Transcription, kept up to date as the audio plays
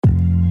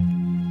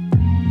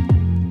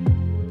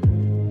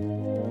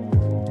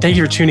Thank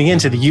you for tuning in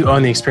to the You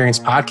Own the Experience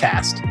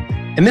podcast.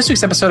 In this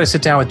week's episode, I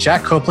sit down with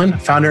Jack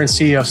Copeland, founder and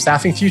CEO of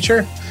Staffing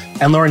Future,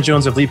 and Lauren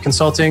Jones of Leap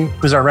Consulting,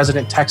 who's our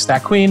resident tech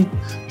stack queen,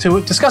 to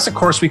discuss a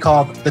course we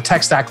call the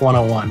Tech Stack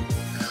 101.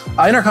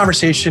 In our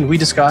conversation, we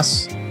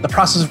discuss the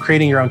process of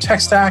creating your own tech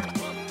stack,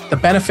 the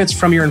benefits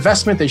from your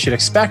investment that you should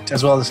expect,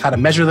 as well as how to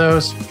measure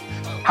those,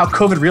 how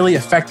COVID really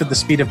affected the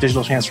speed of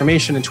digital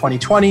transformation in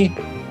 2020.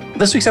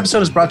 This week's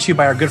episode is brought to you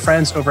by our good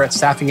friends over at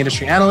Staffing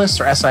Industry Analysts,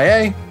 or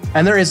SIA.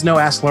 And there is no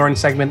Ask Lauren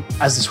segment,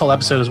 as this whole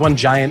episode is one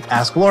giant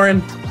Ask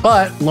Lauren.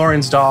 But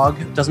Lauren's dog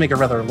does make a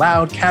rather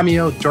loud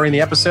cameo during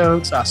the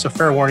episodes, so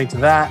fair warning to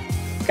that.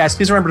 Guys,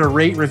 please remember to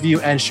rate, review,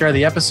 and share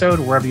the episode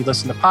wherever you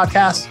listen to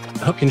podcasts.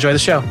 I hope you enjoy the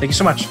show. Thank you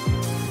so much.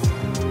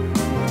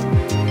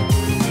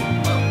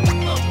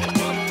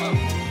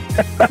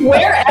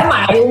 Where am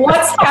I?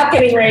 What's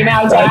happening right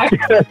now, Jack?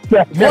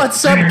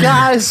 What's up,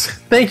 guys?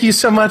 Thank you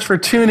so much for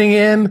tuning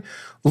in.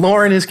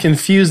 Lauren is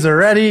confused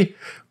already,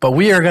 but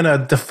we are going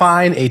to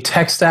define a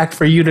tech stack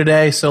for you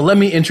today. So let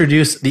me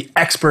introduce the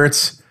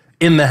experts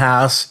in the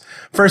house.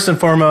 First and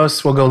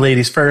foremost, we'll go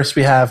ladies first.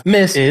 We have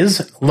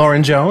Mrs.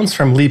 Lauren Jones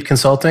from Leap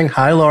Consulting.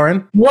 Hi,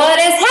 Lauren. What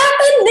is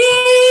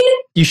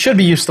happening? You should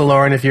be used to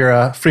Lauren if you're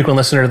a frequent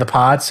listener to the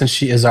pod, since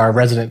she is our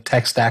resident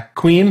tech stack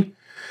queen.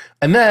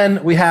 And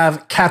then we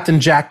have Captain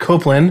Jack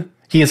Copeland.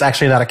 He is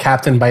actually not a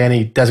captain by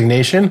any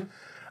designation.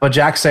 But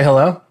Jack, say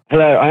hello.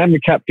 Hello, I am the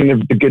captain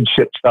of the good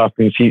ship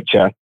Staffing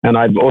Future, and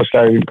I've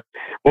also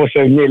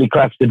nearly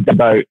crafted the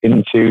boat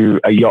into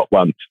a yacht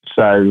once.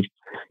 So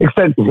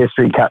extensive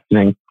history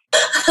captaining.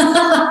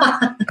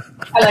 I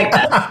like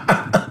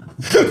that.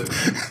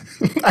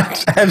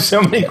 I have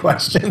so many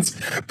questions,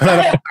 but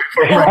I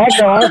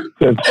don't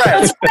Let's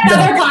try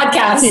another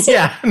podcast.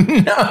 Yeah,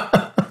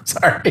 no,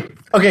 sorry.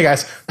 Okay,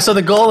 guys. So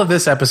the goal of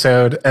this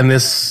episode and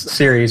this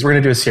series, we're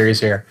going to do a series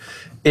here,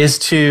 is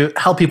to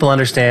help people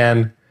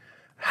understand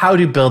how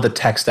to build a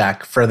tech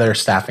stack for their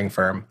staffing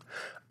firm.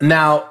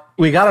 Now,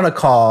 we got on a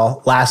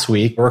call last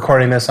week. We're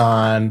recording this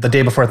on the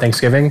day before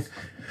Thanksgiving.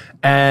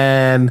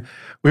 And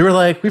we were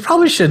like, we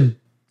probably should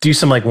do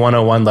some like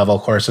 101 level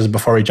courses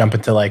before we jump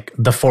into like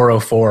the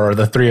 404 or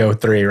the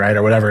 303, right?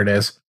 Or whatever it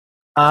is.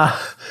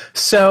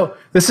 So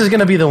this is going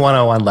to be the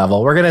 101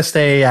 level. We're going to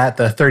stay at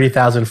the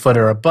 30,000 foot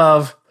or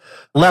above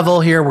level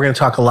here. We're going to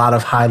talk a lot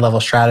of high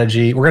level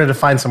strategy. We're going to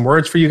define some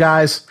words for you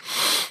guys.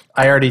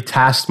 I already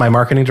tasked my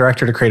marketing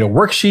director to create a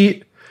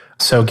worksheet.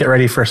 So get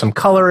ready for some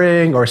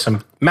coloring or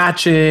some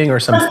matching or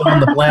some fill in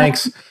the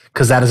blanks,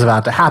 because that is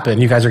about to happen.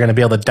 You guys are going to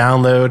be able to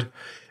download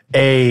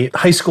a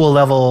high school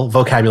level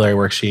vocabulary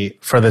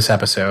worksheet for this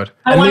episode.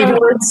 I want a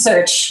word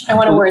search.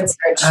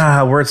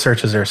 Word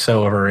searches are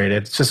so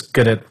overrated. It's just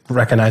good at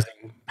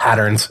recognizing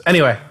patterns.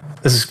 Anyway,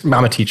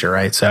 I'm a teacher,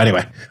 right? So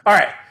anyway, all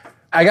right.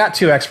 I got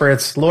two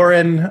experts.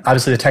 Lauren,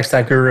 obviously the tech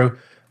stack guru.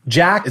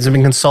 Jack has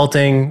been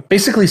consulting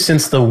basically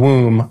since the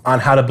womb on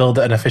how to build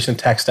an efficient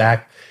tech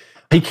stack.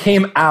 He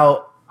came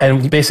out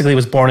and basically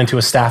was born into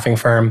a staffing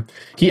firm.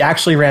 He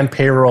actually ran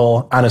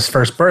payroll on his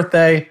first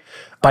birthday.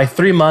 By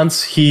 3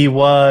 months, he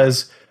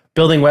was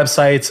building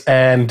websites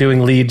and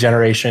doing lead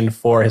generation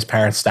for his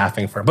parents'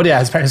 staffing firm. But yeah,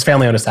 his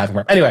family owned a staffing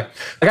firm. Anyway,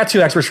 I got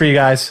two experts for you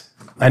guys.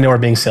 I know we're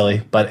being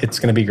silly, but it's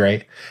going to be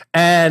great.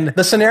 And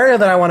the scenario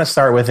that I want to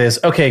start with is,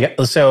 okay,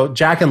 so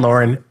Jack and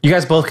Lauren, you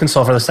guys both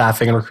consult for the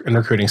staffing and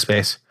recruiting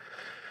space.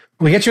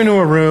 We get you into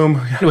a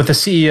room with the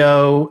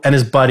CEO and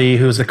his buddy,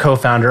 who's the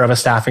co-founder of a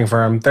staffing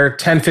firm. They're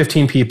 10,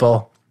 15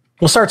 people.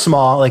 We'll start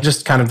small, like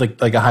just kind of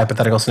like a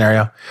hypothetical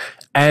scenario.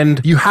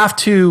 And you have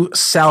to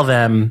sell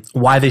them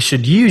why they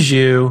should use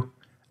you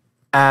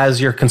as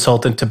your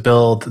consultant to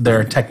build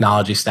their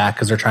technology stack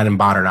because they're trying to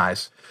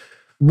modernize.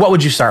 What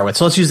would you start with?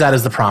 So let's use that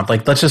as the prompt.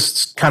 Like, let's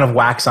just kind of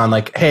wax on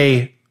like,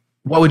 hey,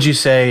 what would you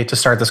say to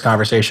start this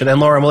conversation? And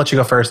Lauren, we'll let you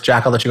go first.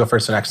 Jack, I'll let you go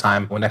first the next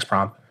time, next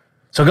prompt.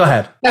 So go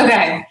ahead.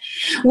 Okay.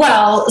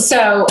 Well,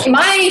 so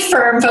my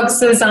firm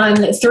focuses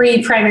on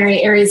three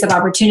primary areas of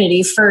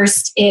opportunity.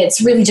 First, it's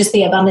really just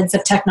the abundance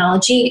of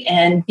technology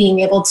and being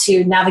able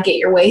to navigate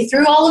your way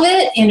through all of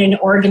it in an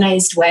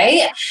organized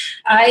way.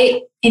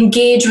 I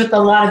engage with a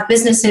lot of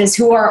businesses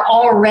who are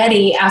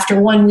already after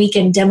 1 week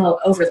in demo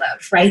overload,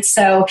 right?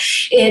 So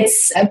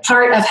it's a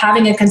part of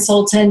having a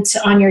consultant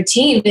on your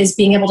team is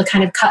being able to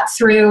kind of cut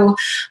through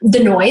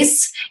the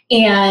noise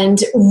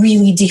and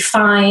really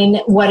define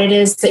what it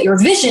is that your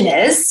vision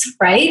is,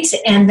 right?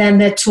 And then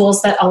the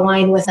tools that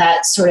align with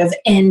that sort of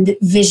end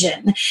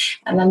vision.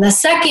 And then the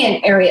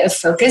second area of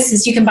focus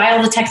is you can buy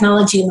all the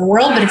technology in the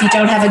world, but if you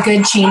don't have a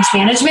good change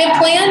management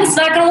plan, it's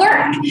not going to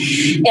work.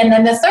 And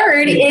then the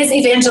third is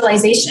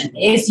evangelization.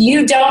 If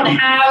you don't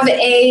have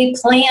a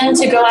plan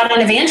to go out and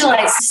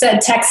evangelize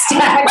said tech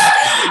stack,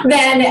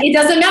 then it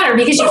doesn't matter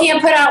because you can't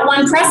put out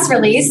one press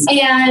release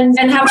and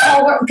have the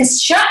whole world,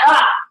 because shut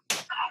up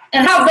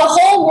and have the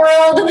whole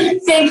world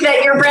think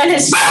that your brand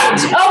has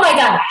changed. Oh my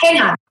God,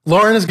 hang on.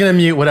 Lauren is going to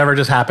mute whatever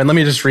just happened. Let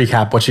me just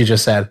recap what she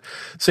just said.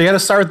 So you got to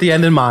start with the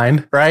end in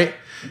mind, right?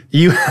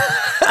 you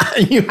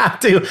you have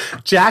to,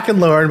 Jack and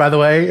Lauren, by the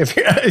way, if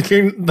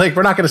you're like,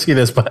 we're not going to see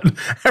this, but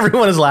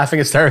everyone is laughing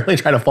hysterically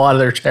trying to fall out of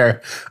their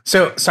chair.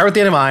 So start with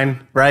the end in mind,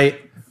 right?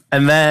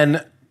 And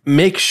then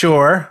make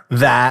sure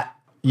that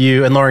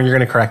you, and Lauren, you're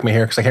going to correct me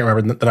here because I can't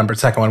remember the number.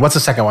 Second one. What's the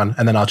second one?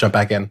 And then I'll jump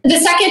back in.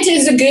 The second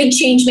is a good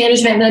change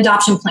management and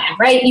adoption plan,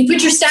 right? You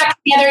put your stack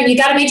together. You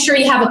got to make sure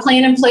you have a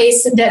plan in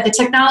place that the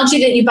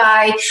technology that you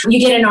buy, you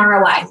get an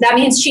ROI. That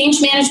means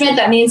change management.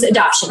 That means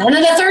adoption. And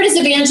then the third is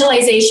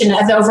evangelization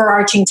of the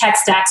overarching tech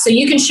stack. So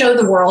you can show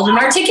the world and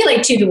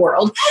articulate to the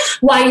world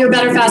why you're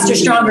better, faster,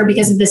 stronger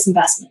because of this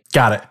investment.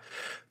 Got it.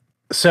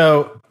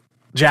 So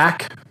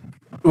Jack,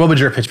 what would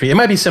your pitch be? It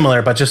might be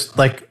similar, but just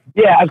like,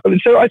 yeah,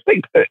 so I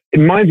think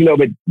mine's a little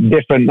bit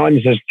different, not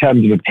just in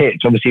terms of a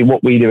pitch. Obviously,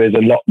 what we do is a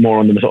lot more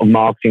on the sort of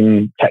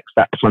marketing tech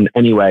stack front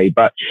anyway.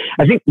 But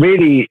I think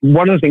really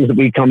one of the things that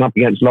we come up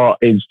against a lot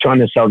is trying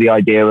to sell the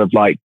idea of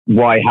like,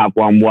 why have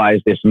one? Why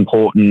is this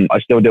important? I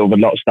still deal with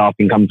a lot of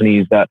staffing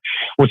companies that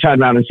will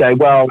turn around and say,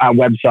 well, our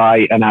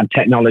website and our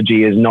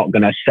technology is not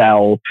going to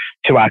sell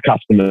to our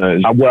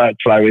customers. Our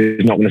workflow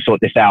is not going to sort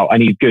this out. I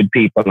need good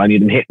people. I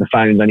need them hitting the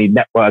phones. I need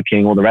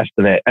networking, all the rest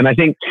of it. And I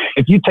think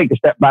if you take a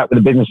step back with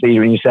a business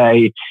leader and you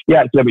say,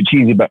 yeah, it's a little bit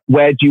cheesy, but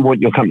where do you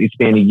want your company to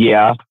be in a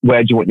year?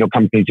 Where do you want your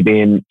company to be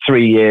in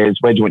 3 years?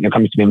 Where do you want your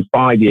company to be in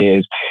 5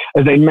 years?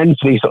 As they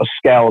mentally sort of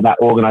scale that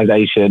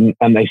organization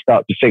and they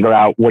start to figure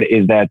out what it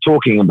is they're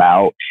talking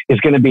about,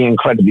 it's going to be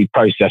incredibly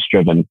process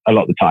driven a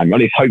lot of the time. Or at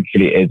least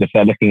hopefully it is if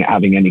they're looking at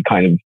having any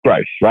kind of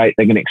growth, right?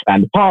 They're going to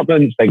expand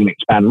departments, they're going to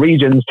expand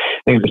regions,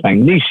 they're going to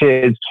expand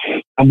niches,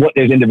 and what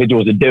those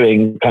individuals are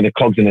doing kind of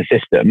clogs in the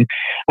system.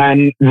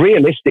 And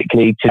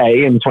realistically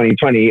today in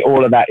 2020,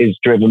 all of that is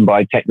driven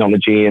by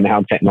technology and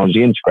how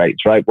technology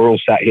integrates, right? We're all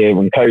sat here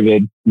in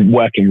COVID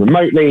working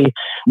remotely.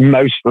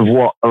 Most of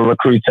what a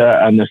recruiter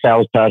and the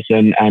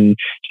salesperson and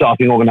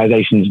staffing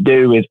organizations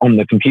do is on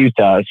the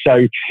computer.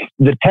 So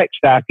the tech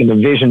stack and the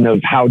vision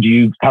of how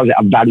does it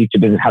add value to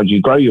business, how do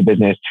you grow your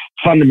business,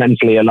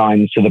 fundamentally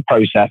aligns to the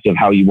process of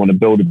how you want to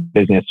build a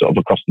business sort of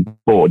across the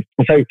board.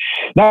 So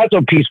that's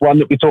on piece one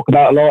that we talk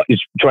about a lot,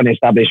 is trying to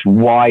establish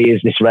why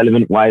is this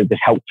relevant? Why is this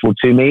helpful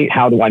to me?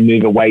 How do I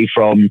move away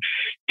from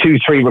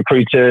 2-3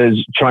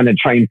 recruiters trying to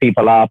train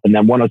people up and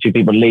then 1 or 2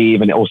 people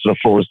leave and it all sort of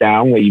falls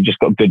down, where you've just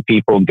got good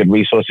people and good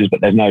resources,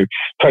 but there's no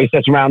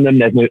process around them.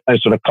 There's no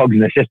sort of cogs in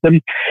the system.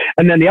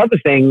 And then the other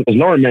thing, as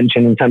Lauren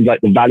mentioned, in terms of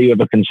like the value of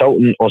a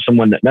consultant or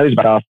someone that knows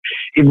about us,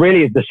 it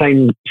really is the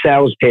same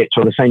sales pitch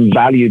or the same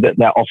value that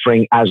they're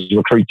offering as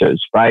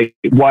recruiters, right?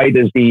 Why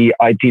does the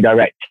IT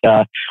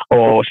director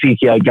or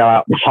CTO go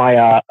out and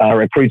hire a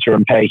recruiter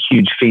and pay a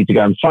huge fee to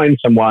go and find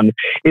someone?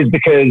 Is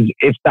because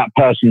if that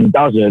person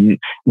doesn't,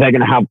 they're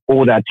going to have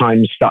all their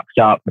time sucked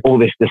up, all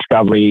this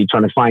discovery,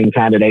 trying to find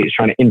candidates,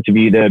 trying to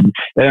interview them.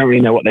 They don't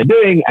really know what they're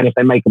doing. And if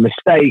they make a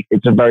mistake,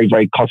 it's a very,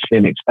 very costly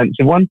and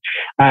expensive one.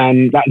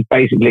 And that's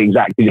basically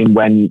exactly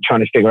when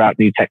trying to figure out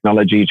new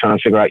technology, trying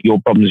to figure out your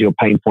problems, your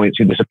pain points,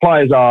 who the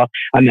suppliers are,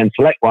 and then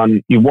select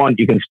one you want.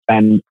 You can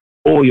spend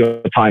all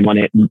your time on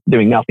it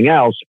doing nothing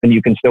else and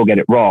you can still get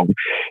it wrong.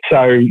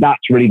 So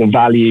that's really the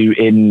value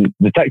in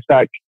the tech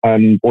stack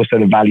and also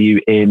the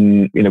value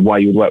in, why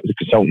you would work with a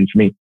consultant for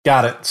me.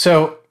 Got it.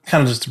 So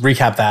kind of just to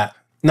recap that.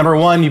 Number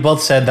one, you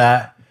both said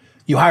that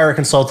you hire a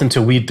consultant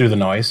to weed through the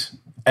noise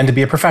and to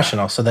be a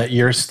professional, so that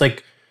you're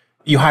like,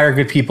 you hire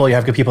good people, you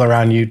have good people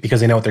around you because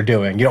they know what they're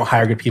doing. You don't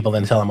hire good people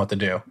and tell them what to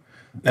do.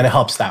 And it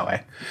helps that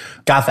way.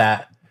 Got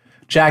that.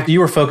 Jack, you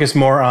were focused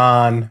more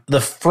on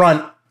the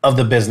front of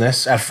the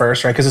business at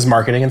first, right? Because it's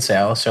marketing and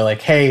sales. So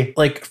like, hey,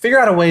 like figure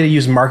out a way to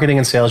use marketing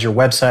and sales, your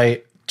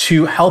website,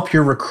 to help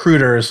your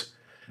recruiters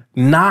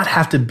not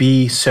have to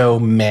be so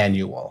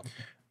manual.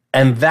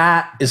 And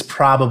that is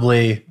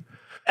probably,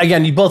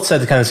 again, you both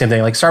said the kind of the same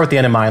thing. Like start with the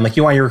end in mind. Like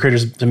you want your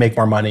recruiters to make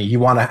more money. You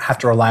want to have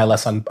to rely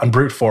less on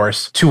brute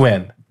force to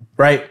win,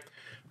 right?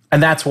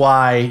 And that's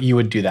why you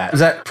would do that. Is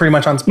that pretty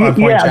much on point,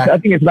 Jack? I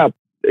think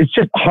it's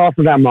just half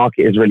of our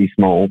market is really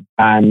small.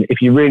 And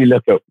if you really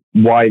look at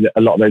why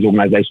a lot of those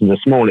organizations are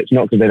small, it's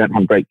not because they don't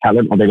have great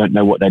talent or they don't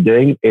know what they're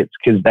doing. It's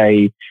because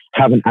they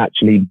haven't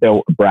actually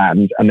built a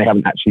brand and they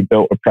haven't actually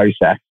built a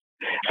process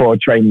for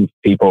training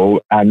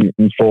people and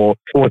for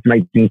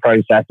automating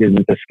processes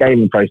and for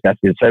scaling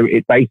processes. So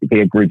it's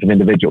basically a group of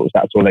individuals.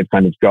 That's all they've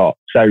kind of got.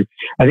 So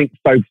I think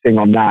focusing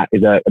on that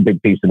is a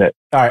big piece of it.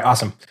 All right,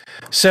 awesome.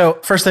 So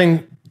first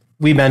thing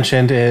we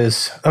mentioned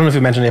is, I don't know if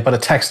we mentioned it, but a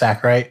tech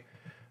stack, right?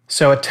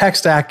 So a tech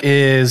stack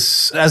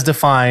is, as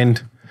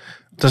defined,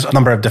 there's a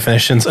number of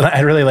definitions, and I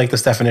really like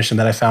this definition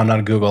that I found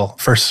on Google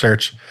first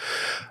search.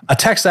 A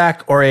tech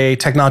stack or a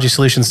technology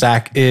solution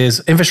stack is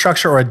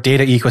infrastructure or a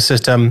data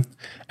ecosystem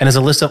and is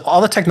a list of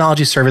all the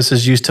technology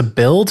services used to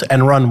build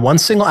and run one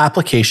single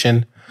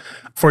application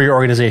for your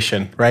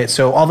organization, right?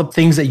 So all the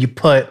things that you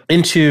put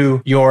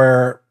into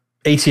your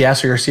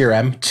ATS or your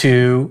CRM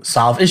to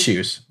solve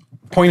issues,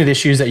 pointed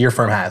issues that your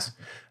firm has.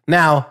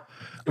 Now,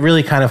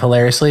 really kind of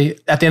hilariously.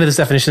 At the end of this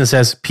definition, it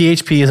says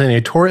PHP is a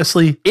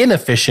notoriously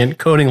inefficient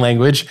coding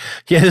language,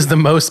 yet is the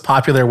most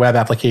popular web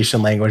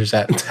application language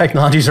that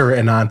technologies are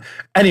written on.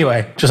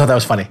 Anyway, just thought that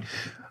was funny.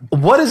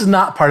 What is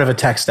not part of a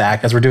tech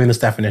stack as we're doing this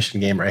definition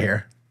game right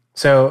here?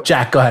 So,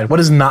 Jack, go ahead. What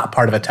is not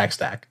part of a tech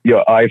stack?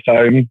 Your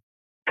iPhone,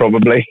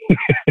 probably.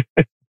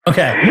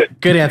 Okay,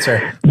 good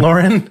answer.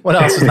 Lauren, what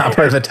else is not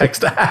part of a tech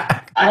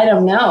stack? I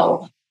don't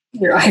know.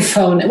 Your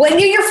iPhone. Well,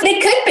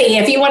 it could be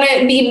if you want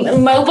to be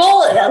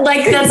mobile.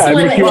 Like that's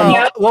limited.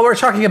 Well, we're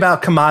talking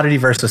about commodity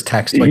versus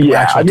text. Like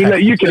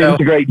look, you can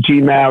integrate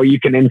Gmail, you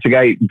can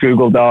integrate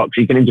Google Docs,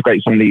 you can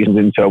integrate some of these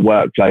into a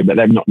workflow, but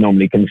they're not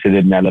normally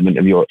considered an element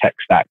of your tech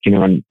stack.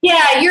 Your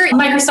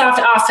Microsoft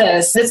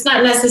Office. It's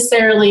not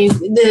necessarily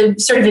the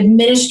sort of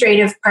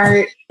administrative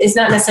part. Is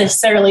not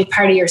necessarily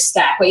part of your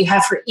stack. What you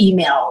have for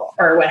email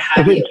or what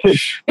have you.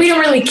 We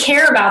don't really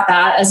care about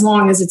that as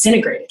long as it's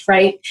integrated,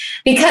 right?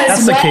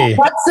 Because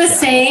what's the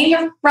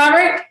saying,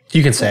 Robert?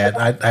 You can say it.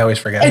 I always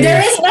forget. There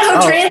is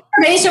no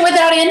transformation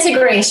without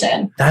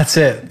integration. That's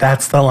it.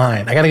 That's the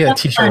line. I got to get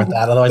a t-shirt with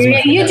that. Otherwise,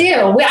 you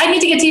do. I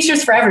need to get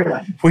t-shirts for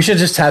everyone. We should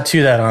just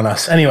tattoo that on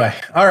us. Anyway.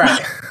 All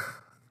right.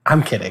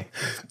 I'm kidding.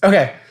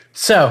 Okay.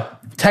 So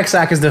tech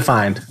stack is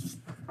defined.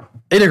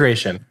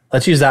 Integration.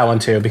 Let's use that one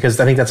too,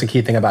 because I think that's a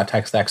key thing about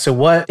tech stack. So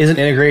what is an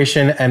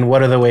integration and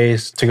what are the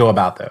ways to go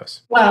about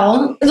those?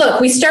 Well, look,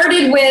 we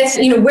started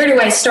with, where do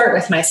I start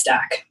with my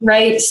stack,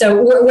 right?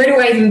 So where do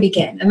I even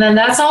begin? And then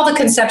that's all the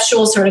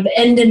conceptual sort of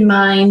end in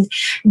mind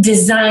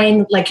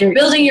design, like you're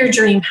building your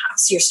dream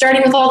house. You're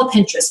starting with all the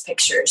Pinterest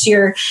pictures.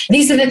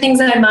 These are the things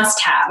that I must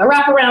have, a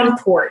wraparound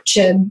porch,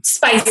 a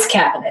spice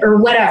cabinet or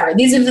whatever.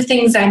 These are the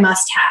things I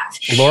must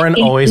have. Lauren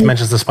always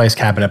mentions the spice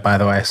cabinet, by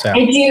the way. So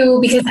I do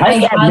because I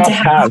had to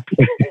have.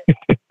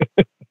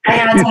 I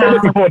had to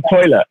have before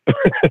toilet.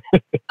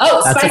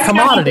 That's a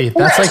commodity.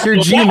 That's like your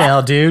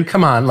Gmail, dude.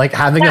 Come on, like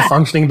having a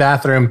functioning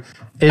bathroom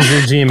is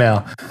your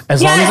Gmail.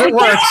 As long as it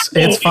works,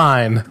 it's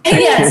fine.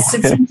 Yes,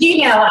 it's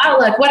Gmail,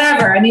 Outlook,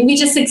 whatever. I mean, we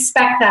just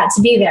expect that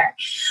to be there.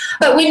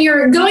 But when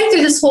you're going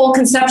through this whole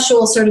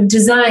conceptual sort of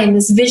design,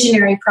 this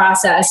visionary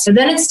process, so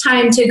then it's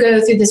time to go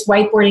through this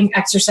whiteboarding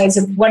exercise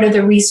of what are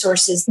the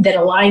resources that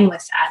align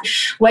with that?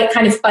 What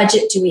kind of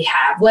budget do we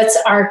have?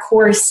 What's our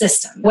core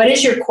system? What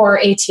is your core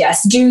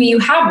ATS? Do you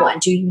have one?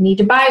 Do you need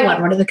to buy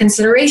one? What are the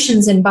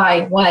considerations in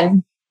buying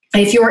one?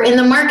 If you're in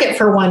the market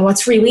for one,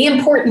 what's really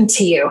important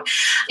to you?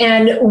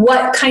 And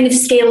what kind of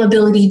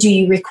scalability do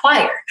you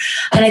require?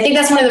 And I think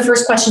that's one of the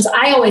first questions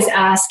I always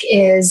ask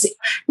is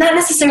not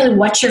necessarily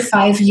what's your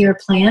 5-year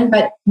plan,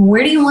 but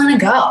where do you want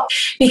to go?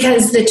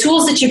 Because the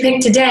tools that you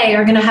pick today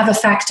are going to have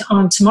effect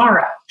on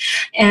tomorrow.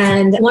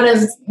 And one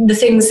of the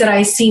things that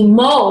I see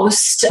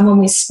most when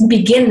we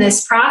begin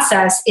this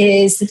process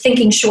is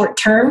thinking short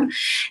term.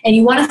 And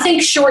you want to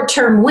think short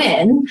term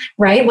when,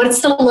 right?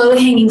 What's the low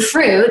hanging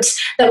fruit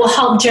that will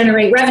help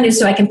generate revenue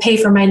so I can pay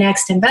for my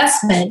next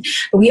investment?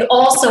 But we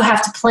also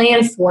have to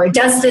plan for,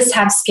 does this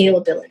have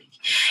scalability?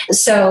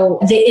 So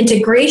the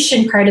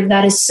integration part of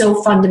that is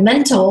so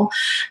fundamental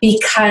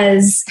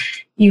because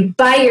you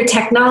buy your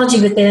technology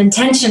with the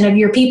intention of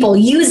your people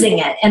using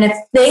it. And if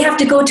they have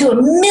to go to a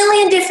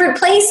million different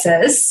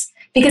places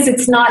because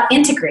it's not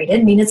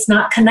integrated, I mean, it's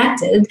not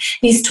connected,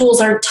 these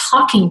tools aren't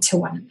talking to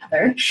one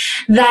another,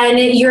 then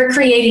you're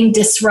creating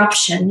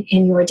disruption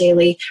in your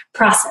daily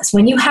process.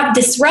 When you have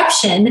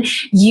disruption,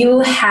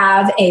 you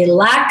have a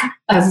lack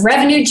of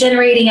revenue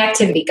generating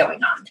activity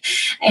going on.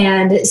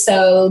 And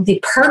so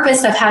the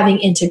purpose of having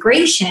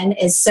integration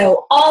is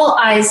so all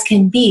eyes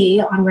can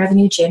be on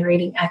revenue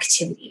generating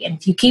activity. And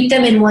if you keep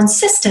them in one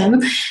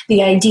system,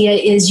 the idea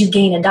is you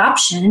gain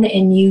adoption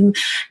and you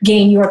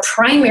gain your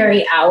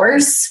primary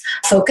hours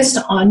focused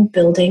on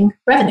building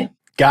revenue.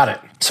 Got it.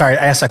 Sorry,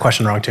 I asked that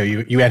question wrong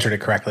too. You answered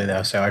it correctly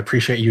though. So I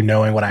appreciate you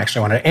knowing what I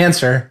actually want to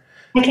answer.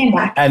 I came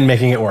back. And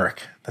making it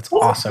work. That's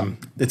awesome.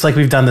 It's like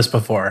we've done this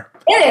before.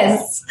 It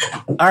is.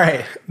 All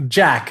right,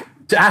 Jack,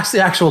 to ask the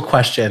actual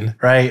question,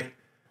 right?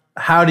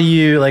 How do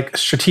you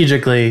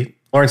strategically,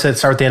 Lauren said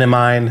start with the end in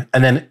mind,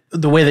 and then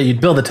the way that you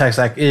build the tech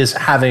stack is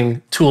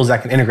having tools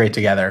that can integrate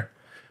together,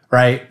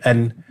 right?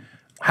 And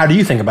how do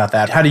you think about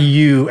that? How do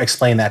you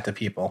explain that to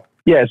people?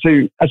 Yeah, so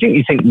I think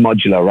you think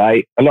modular,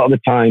 right? A lot of the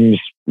times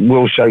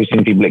we'll show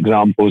some people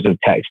examples of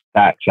tech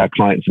stacks our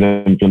clients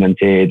have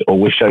implemented, or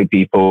we'll show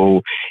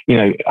people, we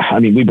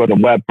build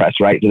on WordPress,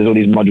 right? So there's all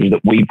these modules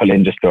that we pull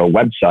in just to a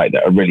website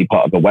that are really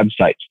part of the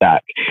website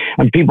stack.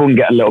 And people can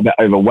get a little bit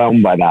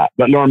overwhelmed by that.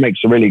 But Lauren makes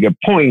a really good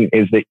point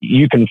is that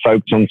you can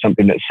focus on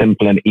something that's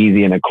simple and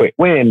easy and a quick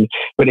win.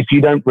 But if you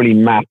don't really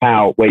map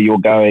out where you're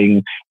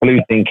going, blue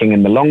thinking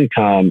in the long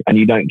term, and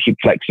you don't keep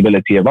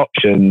flexibility of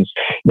options,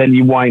 then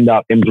you wind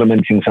up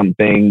implementing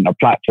something, a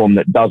platform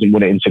that doesn't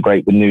want to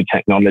integrate with new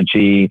technology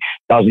technology,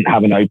 doesn't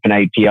have an open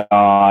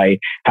API,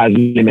 has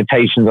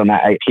limitations on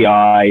that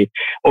API,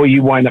 or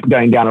you wind up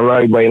going down a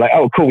road where you're like,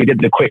 oh, cool, we did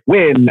the quick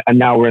win, and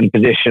now we're in a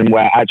position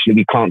where actually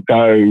we can't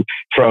go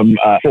from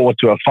a 4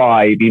 to a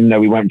 5, even though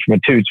we went from a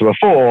 2 to a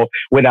 4,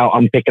 without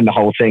unpicking the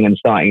whole thing and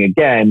starting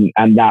again.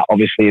 And that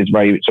obviously is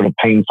very sort of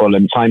painful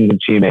and time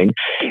consuming.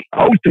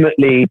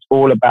 Ultimately, it's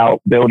all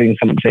about building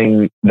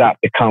something that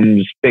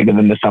becomes bigger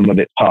than the sum of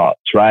its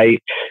parts,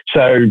 right?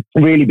 So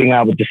really being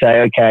able to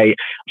say, okay,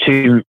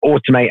 to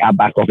automate our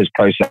back office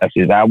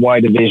processes, our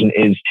wider vision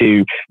is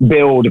to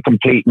build a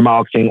complete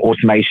marketing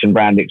automation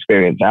brand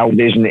experience. Our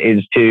vision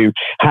is to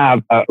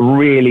have a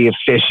really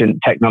efficient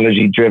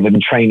technology driven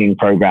training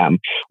program.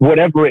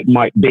 Whatever it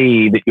might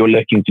be that you're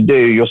looking to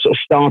do, you're sort of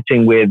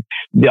starting with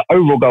the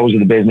overall goals of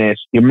the business.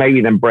 You're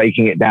maybe then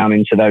breaking it down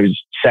into those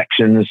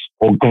sections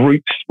or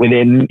groups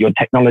within your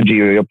technology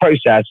or your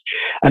process.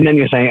 And then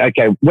you're saying,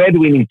 okay, where do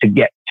we need to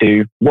get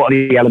to? What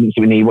are the elements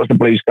that we need? What's the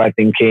blue sky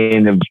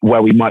thinking of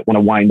where we might want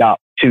to wind up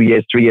 2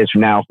 years, 3 years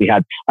from now? If we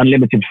had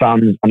unlimited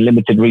funds,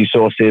 unlimited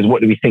resources,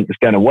 what do we think is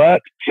going to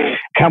work?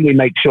 Can we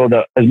make sure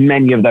that as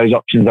many of those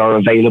options are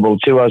available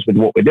to us with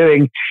what we're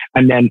doing?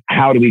 And then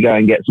how do we go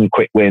and get some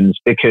quick wins?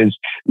 Because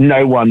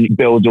no one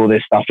builds all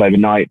this stuff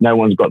overnight. No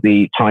one's got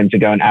the time to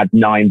go and add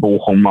 9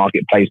 Bullhorn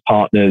marketplace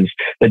partners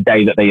the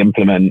day that they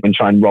implement and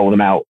try and roll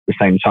them out at the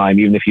same time,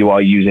 even if you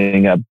are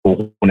using a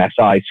Bullhorn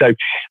SI. So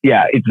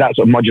yeah, it's that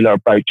sort of modular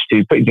approach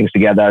to putting things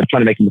together,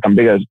 trying to make them become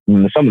bigger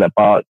than the sum of their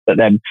parts, but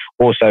then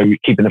also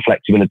keeping the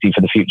flexibility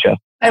for the future.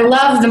 I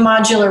love the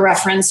modular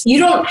reference. You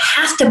don't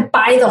have to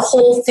buy the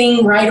whole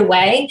thing right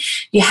away.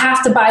 You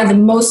have to buy the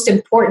most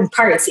important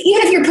parts.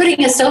 Even if you're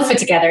putting a sofa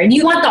together and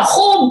you want the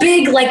whole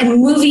big like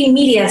movie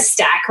media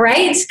stack,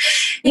 right?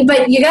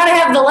 But you got to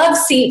have the love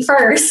seat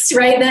first,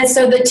 right?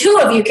 So the two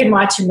of you can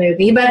watch a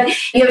movie, but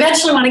you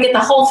eventually want to get the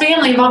whole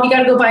family involved. You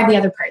got to go buy the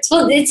other parts.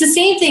 Well, it's the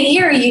same thing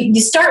here. You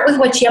start with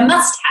what you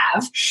must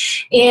have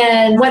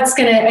and what's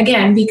going to,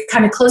 again, be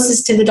kind of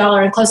closest to the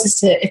dollar and closest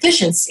to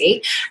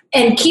efficiency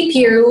and keep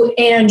you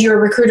and your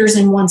recruiters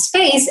in one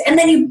space. And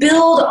then you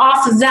build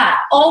off of that,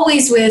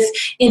 always with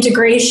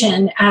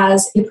integration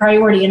as a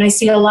priority. And I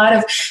see a lot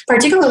of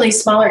particularly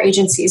smaller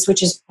agencies,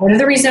 which is part of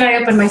the reason I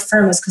opened my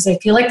firm, is because I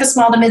feel like the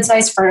small to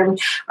mid-sized firm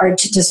are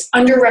just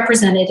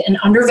underrepresented and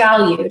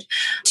undervalued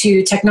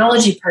to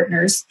technology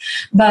partners,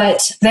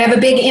 but they have a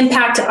big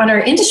impact on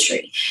our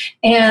industry.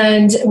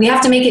 And we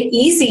have to make it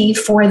easy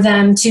for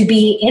them to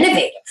be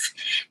innovative.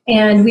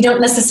 And we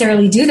don't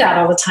necessarily do that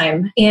all the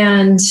time.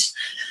 And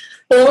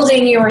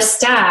building your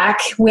stack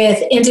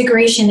with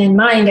integration in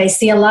mind, I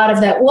see a lot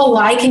of that, well,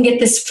 I can get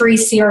this free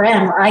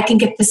CRM, or I can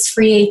get this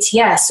free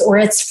ATS, or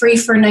it's free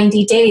for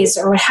 90 days,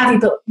 or what have you.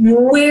 But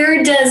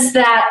where does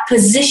that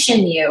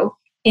position you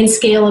in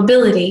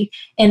scalability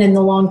and in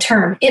the long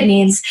term? It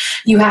means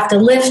you have to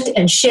lift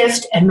and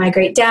shift and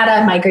migrate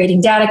data.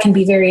 Migrating data can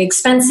be very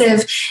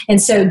expensive.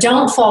 And so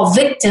don't fall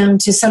victim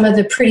to some of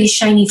the pretty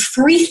shiny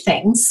free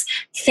things.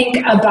 Think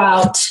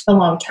about the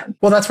long term.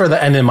 Well, that's where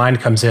the end in mind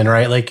comes in,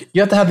 right? Like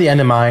you have to have the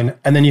end in mind,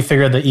 and then you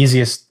figure the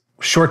easiest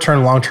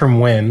short-term, long-term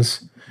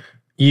wins.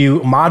 You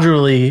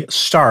modularly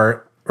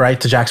start, right,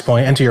 to Jack's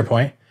point and to your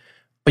point,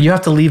 but you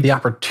have to leave the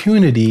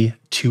opportunity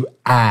to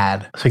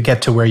add to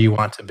get to where you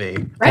want to be.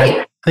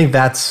 Right. I think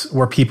that's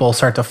where people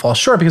start to fall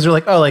short because they're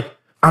like, oh, like,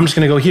 I'm just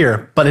going to go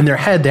here. But in their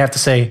head, they have to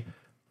say,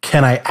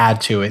 can I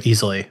add to it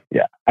easily?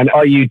 Yeah. And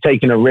are you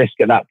taking a risk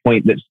at that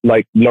point? That's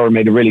like Laura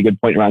made a really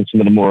good point around some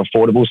of the more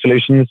affordable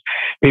solutions.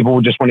 People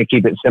will just want to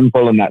keep it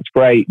simple, and that's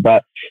great.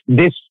 But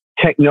this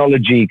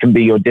technology can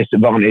be your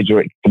disadvantage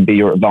or it can be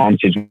your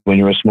advantage when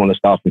you're a smaller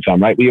staffing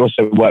firm, right? We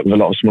also work with a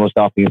lot of smaller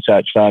staffing and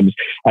search firms.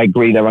 I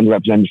agree they're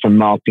underrepresented from a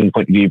marketing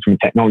point of view, from a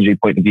technology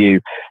point of view.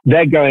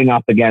 They're going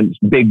up against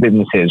big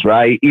businesses,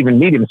 right? Even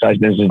medium-sized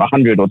businesses,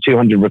 100 or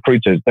 200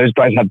 recruiters. Those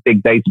guys have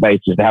big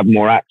databases. They have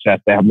more access.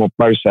 They have more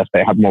process.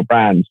 They have more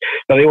brands.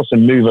 But they also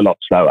move a lot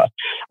slower.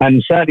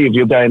 And certainly if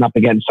you're going up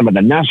against some of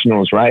the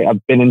nationals, right?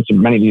 I've been into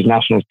many of these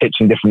nationals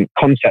pitching different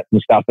concepts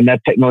and stuff, and their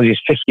technology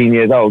is 15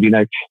 years old. You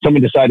know,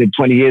 someone decided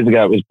 20 years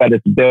ago it was better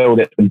to build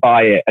it than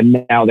buy it,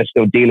 and now they're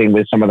still dealing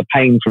with some of the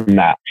pain from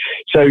that.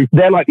 So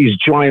they're like these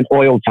giant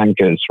oil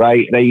tankers,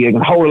 right? They can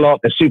hold a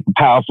lot, they're super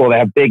powerful, they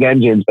have big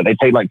engines, but they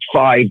take like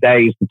 5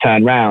 days to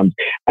turn around.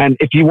 And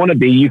if you want to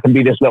be, you can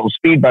be this little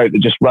speedboat that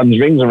just runs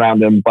rings around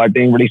them by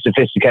being really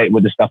sophisticated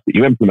with the stuff that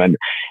you implement.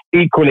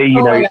 Equally,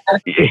 you know,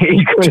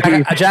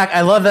 Jack,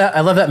 I love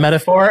that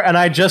metaphor, and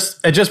it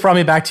just brought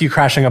me back to you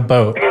crashing a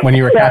boat when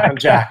you were Captain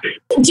Jack.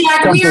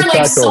 Jack, we are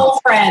like soul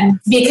friends,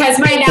 because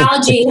my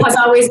analogy has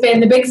always been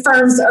the big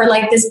firms are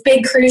like this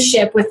big cruise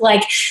ship with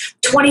like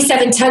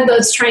 27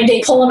 tugboats trying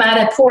to pull them out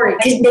of port.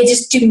 They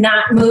just do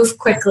not move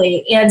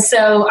quickly. And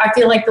so I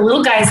feel like the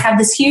little guys have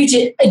this huge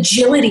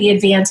agility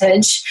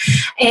advantage.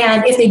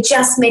 And if they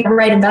just make the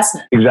right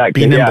investment.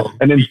 Exactly. Yeah.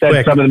 And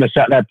instead, some of them are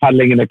sat there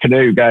paddling in a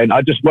canoe going,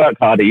 I just work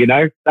harder, you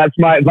know? That's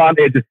my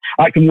advantage.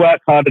 I can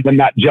work harder than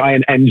that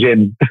giant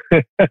engine.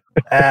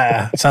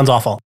 Sounds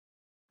awful.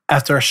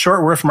 After a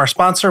short word from our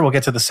sponsor, we'll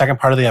get to the second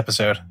part of the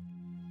episode.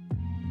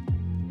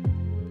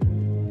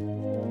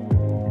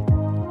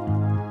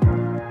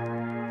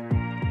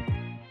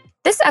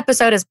 This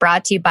episode is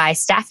brought to you by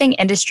Staffing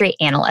Industry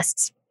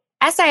Analysts.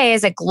 SIA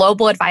is a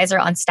global advisor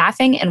on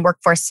staffing and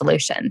workforce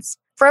solutions.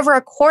 For over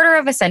a quarter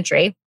of a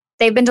century,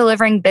 they've been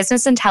delivering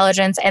business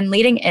intelligence and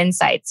leading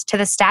insights to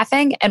the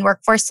staffing and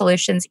workforce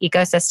solutions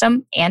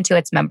ecosystem and to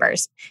its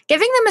members,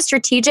 giving them a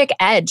strategic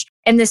edge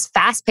in this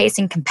fast-paced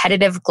and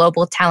competitive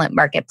global talent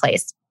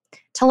marketplace.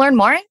 To learn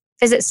more,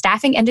 visit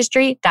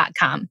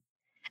staffingindustry.com.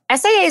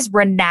 SIA's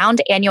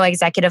renowned annual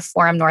Executive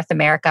Forum North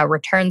America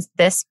returns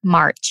this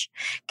March.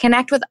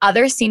 Connect with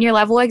other senior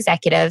level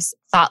executives,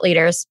 thought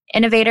leaders,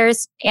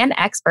 innovators, and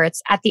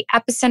experts at the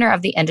epicenter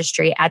of the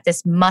industry at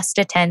this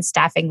must-attend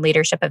staffing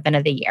leadership event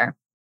of the year.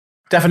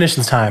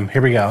 Definitions time.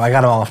 Here we go. I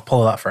got them all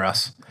pulled up for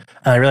us.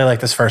 And I really like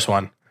this first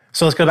one.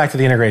 So let's go back to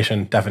the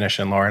integration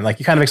definition, Lauren. Like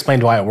you kind of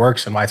explained why it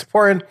works and why it's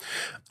important.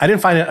 I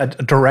didn't find a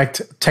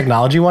direct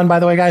technology one, by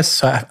the way, guys.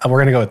 So we're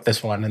going to go with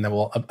this one and then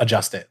we'll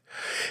adjust it.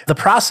 The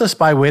process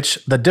by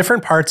which the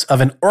different parts of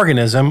an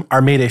organism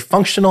are made a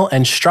functional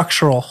and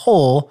structural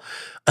whole,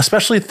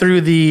 especially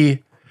through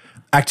the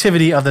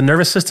activity of the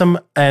nervous system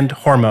and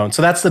hormones.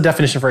 So that's the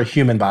definition for a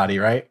human body,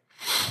 right?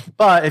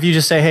 But if you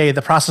just say, hey,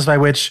 the process by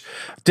which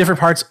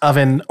different parts of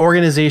an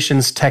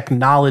organization's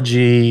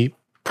technology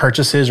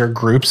purchases or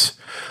groups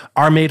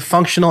are made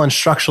functional and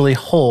structurally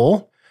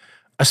whole,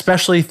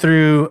 especially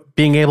through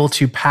being able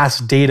to pass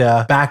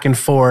data back and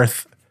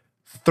forth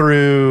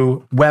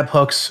through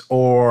webhooks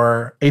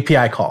or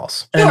API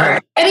calls.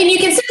 Sure. I mean, you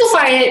can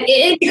simplify it.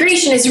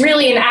 Integration is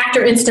really an act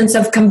or instance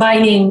of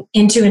combining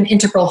into an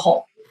integral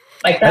whole.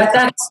 Like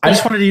that. I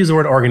just wanted to use the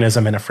word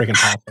organism in a freaking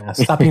podcast.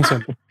 Stop being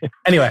so.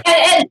 Anyway.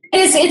 And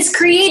it's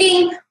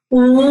creating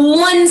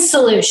one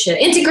solution.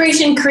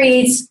 Integration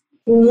creates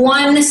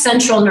one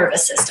central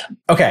nervous system.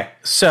 Okay.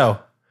 So,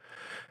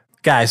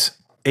 guys,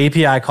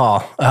 API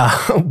call.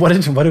 What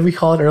did we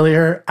call it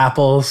earlier?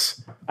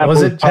 Apples. What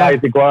was it? Pies,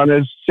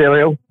 iguanas,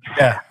 cereal.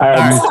 Yeah.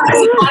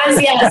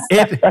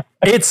 Yes.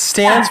 It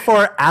stands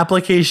for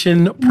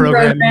Application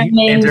Programming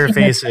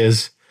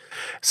Interfaces.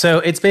 So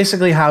it's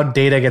basically how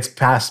data gets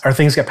passed, or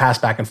things get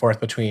passed back and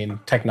forth between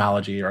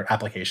technology or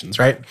applications,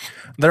 right?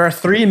 There are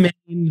three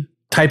main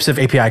types of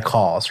API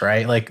calls,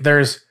 right? Like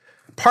there's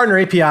partner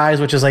APIs,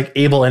 which is like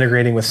Able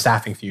integrating with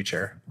Staffing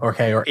Future,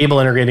 okay, or Able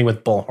integrating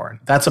with Bullhorn.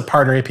 That's a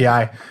partner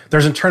API.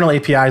 There's internal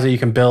APIs that you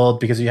can build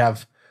because you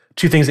have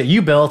two things that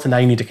you built and now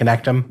you need to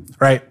connect them,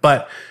 right?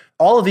 But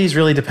all of these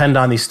really depend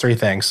on these three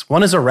things.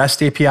 One is a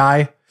REST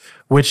API,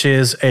 which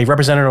is a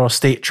representative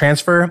state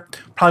transfer,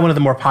 probably one of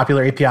the more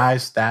popular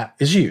APIs that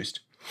is used.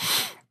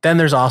 Then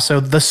there's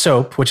also the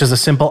SOAP, which is a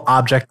simple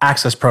object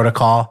access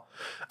protocol.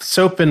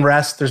 SOAP and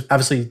REST, there's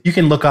obviously, you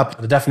can look up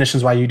the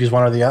definitions why you'd use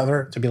one or the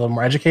other to be a little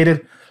more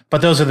educated,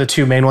 but those are the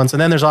two main ones. And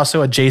then there's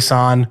also a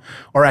JSON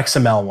or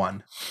XML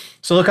one.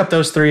 So look up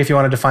those three if you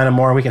want to define them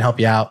more. We can help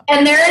you out.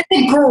 And there is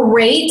a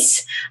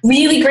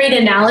really great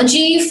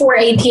analogy for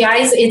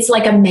APIs. It's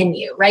like a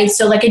menu, right?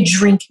 So like a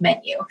drink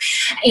menu.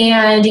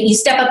 And you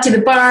step up to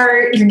the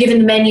bar, you're given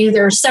the menu,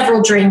 there are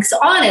several drinks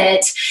on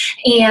it.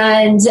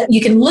 And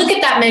you can look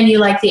at that menu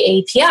like the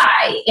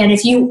API. And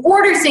if you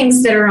order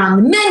things that are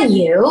on the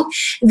menu,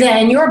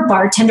 then your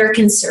bartender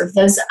can serve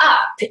those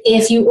up.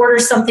 If you order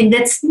something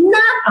that's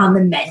not on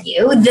the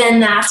menu, then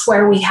that's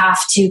where we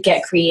have to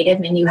get creative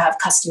and you have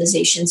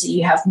customizations.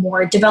 You have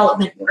more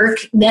development work,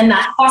 then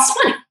that costs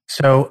money.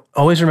 So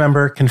always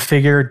remember,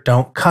 configure,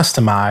 don't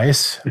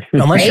customize.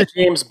 Unless you're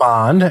James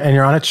Bond and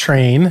you're on a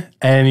train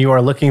and you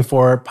are looking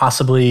for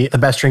possibly the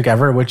best drink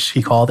ever, which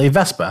he called a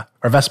Vespa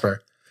or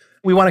Vesper.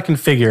 We want to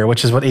configure,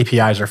 which is what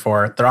APIs are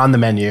for. They're on the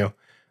menu.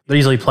 They're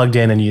easily plugged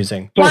in and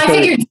using. Well, I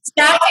figured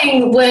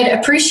staffing would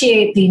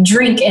appreciate the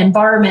drink and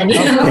bar menu.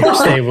 Of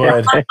course they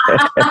would.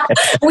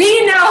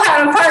 We know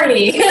how to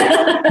party.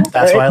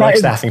 That's why I like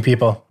staffing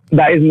people.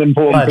 That is an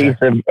important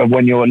piece of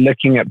when you're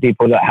looking at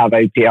people that have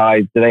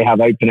APIs. Do they have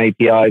open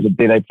APIs or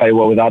do they play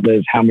well with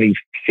others? How many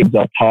things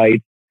are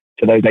tied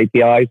to those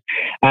APIs?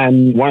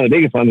 And one of the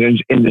biggest ones in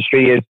the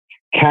industry is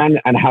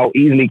how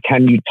easily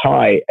can you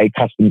tie a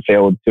custom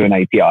field to an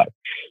API?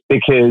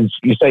 Because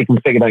you say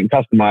configure, don't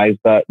customize,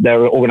 but there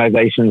are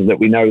organizations that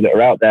we know that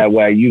are out there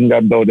where you can go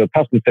and build a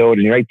custom field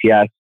in your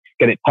ATS,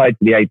 get it tied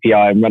to the API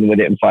and run with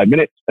it in 5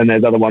 minutes. And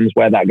there's other ones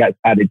where that gets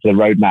added to the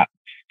roadmap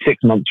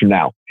 6 months from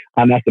now.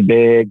 And that's a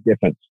big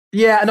difference.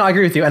 Yeah, no, I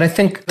agree with you. And I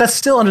think that's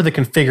still under the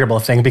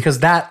configurable thing because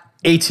that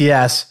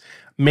ATS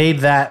made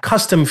that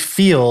custom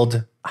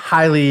field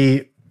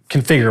highly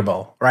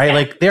configurable, right? Yeah.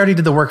 Like they already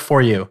did the work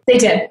for you. They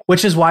did.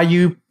 Which is why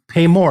you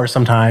pay more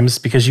sometimes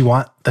because you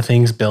want the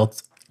things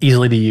built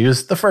easily to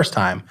use the first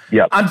time.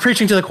 Yep. I'm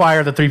preaching to the choir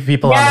of the three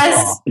people on the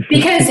call.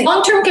 Because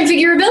long-term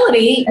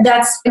configurability,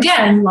 that's,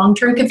 again,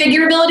 long-term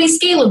configurability,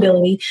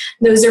 scalability.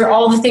 Those are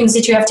all the things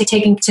that you have to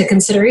take into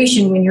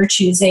consideration when you're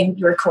choosing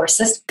your core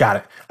system. Got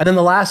it. And then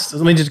let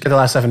me just get the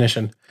last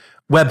definition.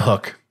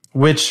 Webhook,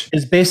 which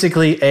is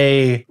basically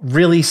a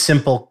really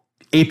simple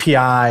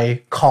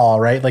API call,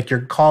 right? Like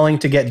you're calling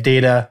to get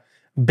data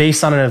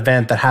based on an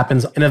event that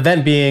happens. An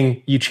event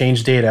being you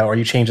change data or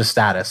you change a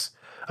status,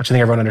 which I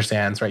think everyone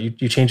understands, right?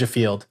 You change a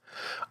field.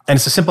 And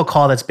it's a simple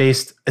call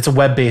it's a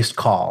web-based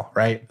call,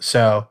 right?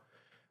 So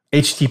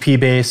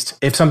HTTP-based.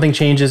 If something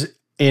changes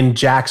in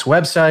Jack's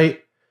website,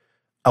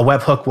 a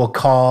webhook will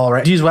call,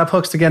 right? Do you use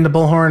webhooks to get into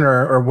Bullhorn,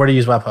 or where do you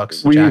use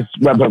webhooks? We Jack?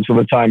 use webhooks all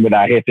the time with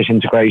our Herefish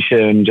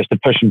integration, just to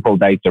push and pull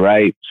data,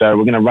 right? So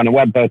we're going to run a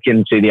webhook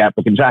into the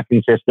applicant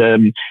tracking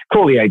system,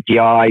 call the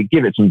API,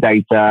 give it some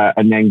data,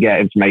 and then get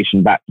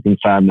information back to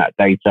confirm that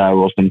data,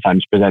 or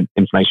sometimes present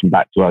information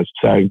back to us.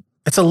 So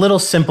it's a little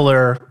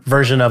simpler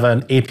version of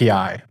an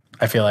API,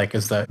 I feel like,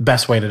 is the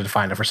best way to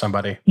define it for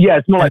somebody. Yeah,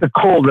 it's more like the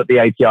call that the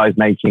API is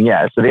making.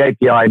 Yeah, so the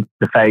API is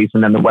the face,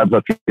 and then the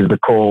webhook is the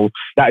call.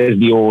 That is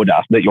the order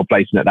that you're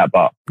placing at that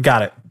bar.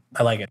 Got it.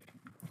 I like it.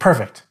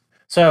 Perfect.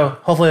 So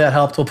hopefully that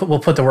helped. We'll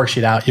put the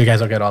worksheet out. You guys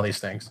will get all these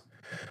things.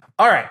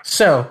 All right.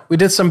 So we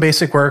did some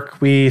basic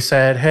work. We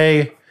said,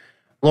 hey,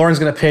 Lauren's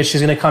going to pitch.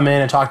 She's going to come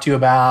in and talk to you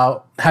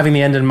about having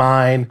the end in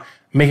mind,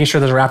 making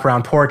sure there's a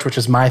wraparound porch, which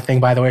is my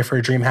thing, by the way, for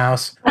a dream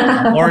house.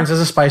 Lauren's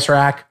is a spice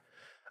rack.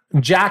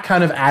 Jack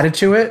kind of added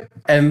to it.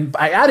 And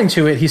by adding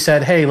to it, he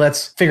said, hey,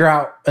 let's figure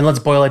out and let's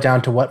boil it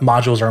down to what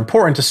modules are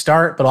important to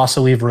start, but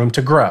also leave room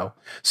to grow.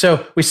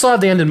 So we still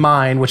have the end in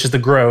mind, which is the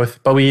growth,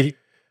 but we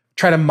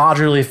try to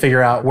modularly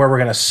figure out where we're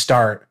going to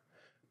start.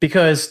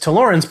 Because to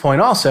Lauren's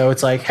point also,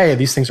 it's like, hey,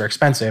 these things are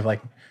expensive.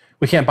 Like,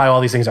 we can't buy all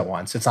these things at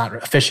once. It's not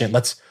efficient.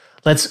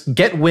 Let's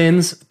get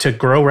wins to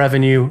grow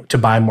revenue, to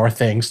buy more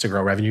things, to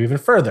grow revenue even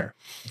further.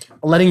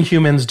 Letting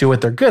humans do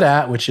what they're good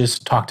at, which is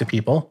talk to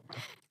people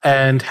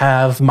and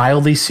have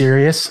mildly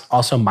serious,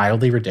 also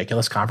mildly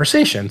ridiculous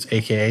conversations,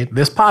 aka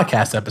this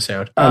podcast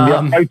episode.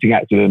 And a boating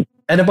accident.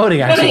 And a boating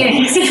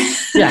accident.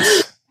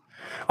 Yes.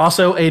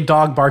 Also a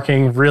dog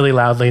barking really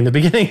loudly in the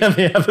beginning of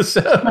the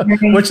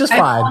episode, which is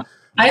fine.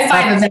 I have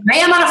 5 of them. I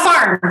am on a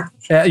farm.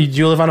 Yeah,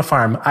 you live on a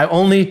farm.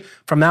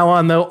 From now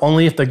on though,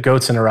 only if the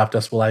goats interrupt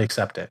us will I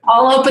accept it.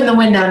 I'll open the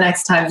window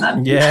next time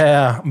then.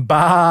 Yeah.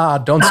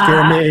 Don't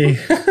scare me.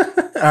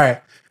 All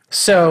right.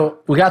 So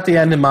we got the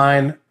end in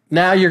mind.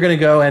 Now you're going to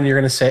go and you're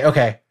going to say,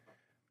 okay,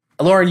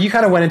 Lauren, you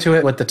kind of went into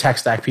it with the tech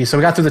stack piece. So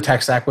we got through the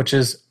tech stack, which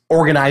is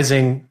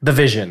organizing the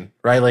vision,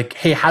 right? Like,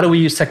 hey, how do we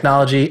use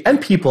technology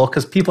and people?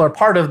 Because people are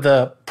part of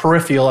the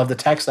peripheral of the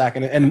tech stack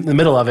and in the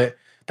middle of it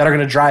that are going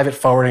to drive it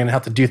forward and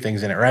have to do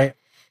things in it, right?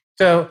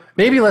 So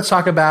maybe let's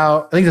talk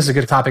about, I think this is a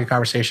good topic of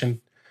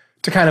conversation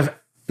to kind of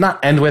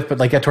not end with, but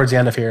like get towards the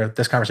end of here,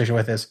 this conversation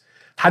with is,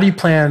 how do you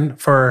plan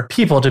for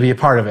people to be a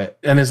part of it?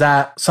 And is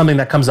that something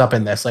that comes up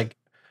in this? Like,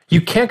 you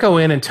can't go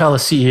in and tell a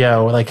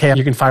CEO, like, hey,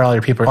 you can fire all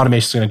your people.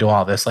 Automation's going to do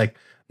all this. Like,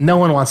 no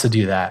one wants to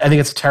do that. I think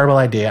it's a terrible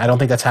idea. I don't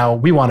think that's how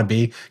we want to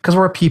be because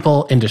we're a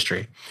people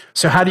industry.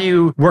 So how do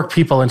you work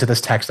people into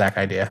this tech stack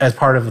idea as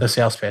part of the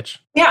sales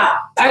pitch? Yeah,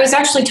 I was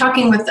actually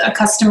talking with a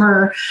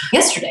customer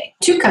yesterday,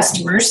 2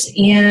 customers,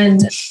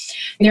 and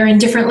they're in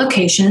different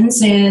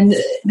locations and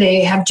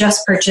they have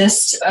just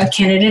purchased a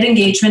candidate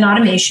engagement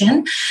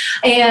automation.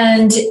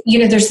 And,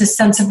 there's this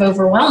sense of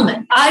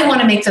overwhelmment. I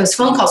want to make those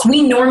phone calls.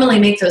 We normally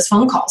make those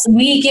phone calls.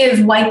 We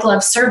give white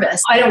glove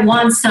service. I don't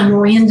want some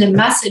random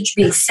message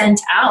being sent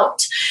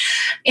out.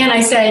 And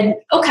I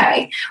said,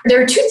 okay,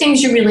 there are 2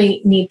 things you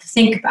really need to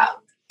think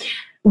about.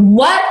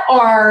 What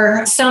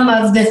are some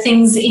of the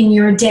things in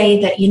your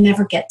day that you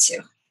never get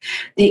to,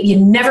 that you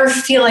never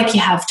feel like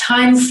you have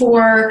time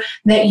for,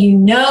 that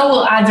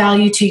will add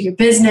value to your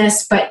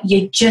business, but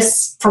you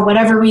just, for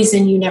whatever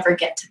reason, you never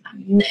get to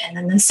them? And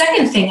then the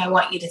second thing I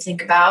want you to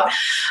think about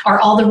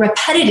are all the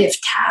repetitive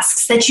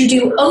tasks that you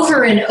do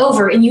over and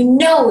over. And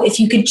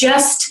if you could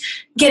just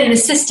get an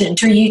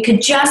assistant or you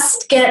could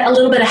just get a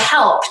little bit of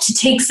help to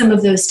take some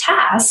of those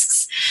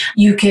tasks,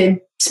 you could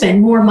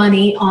spend more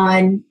money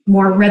on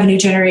more revenue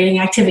generating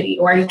activity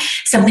or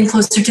something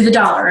closer to the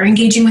dollar, or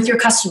engaging with your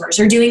customers,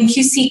 or doing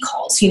QC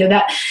calls.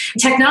 That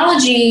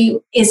technology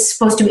is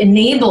supposed to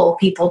enable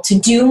people to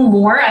do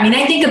more. I mean,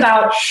 I think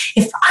about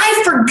if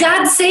I, for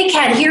God's sake,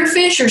 had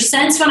Herefish or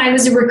Sense when I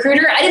was a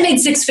recruiter, I'd have made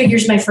 6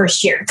 figures my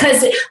first year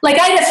because I'd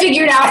have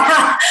figured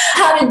out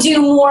how to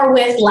do more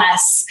with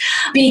less,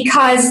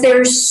 because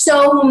there's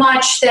so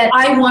much that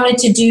I wanted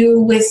to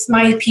do with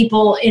my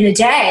people in a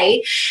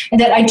day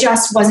that I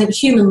just wasn't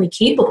humanly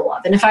capable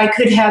of. And if I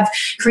could have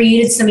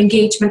created some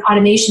engagement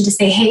automation to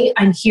say, hey,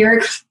 I'm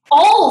here,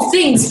 all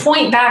things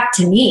point back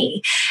to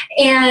me.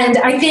 And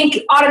I think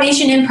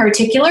automation in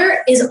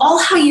particular is all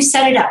how you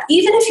set it up.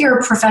 Even if you're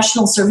a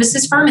professional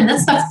services firm, and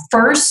that's the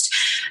first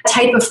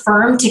type of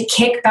firm to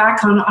kick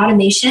back on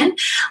automation,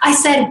 I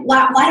said,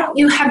 why don't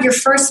you have your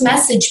first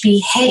message be,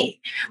 hey,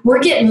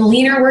 we're getting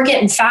leaner, we're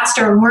getting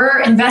faster, and we're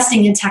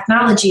investing in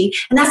technology,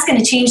 and that's going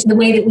to change the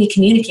way that we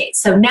communicate.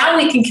 So now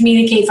we can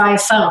communicate via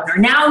phone, or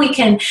now you're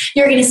going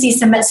to see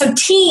so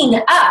teeing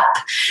up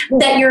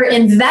that you're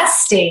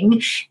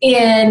investing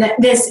in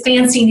this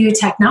fancy new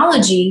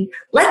technology,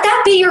 let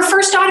that be your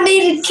first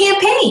automated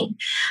campaign.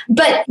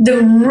 But the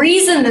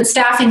reason that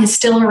staffing is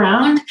still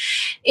around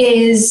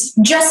is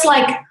just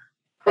like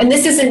and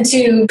this isn't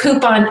to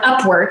poop on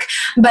Upwork,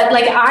 but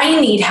like I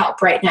need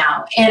help right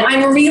now. And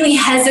I'm really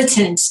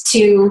hesitant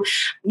to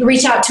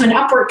reach out to an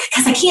Upwork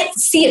because I can't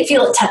see it,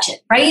 feel it, touch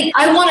it, right?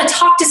 I want to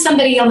talk to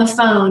somebody on the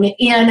phone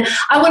and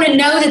I want to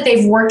know that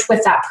they've worked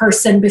with that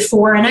person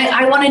before. And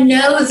I want to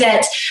know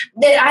that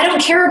I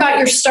don't care about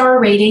your star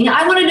rating.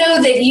 I want to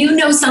know that you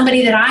know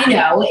somebody that I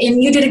know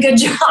and you did a good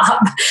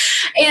job.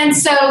 And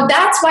so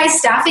that's why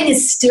staffing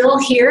is still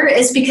here,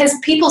 is because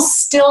people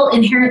still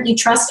inherently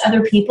trust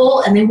other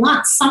people and they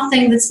want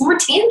something that's more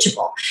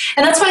tangible.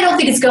 And that's why I don't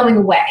think it's going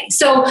away.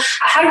 So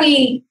how do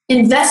we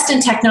invest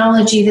in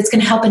technology that's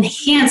going to help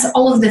enhance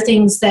all of the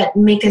things that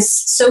make us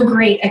so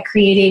great at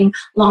creating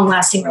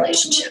long-lasting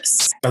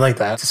relationships? I like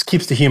that. It just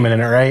keeps the human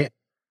in it, right?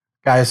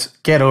 Guys,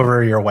 get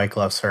over your white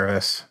glove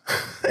service.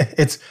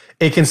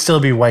 It can still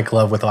be white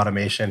glove with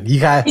automation. You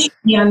guys,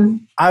 yeah.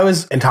 I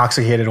was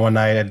intoxicated one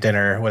night at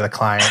dinner with a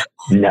client.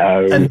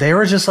 No. And they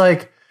were just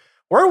like,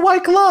 we're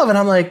white glove. And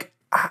I'm like,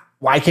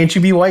 why can't you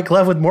be white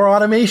glove with more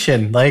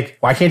automation? Like,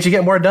 why can't you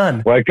get more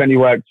done? Why can't you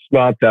work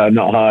smarter,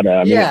 not harder?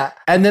 I mean, yeah.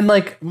 And then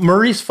like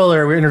Maurice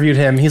Fuller, we interviewed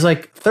him. He's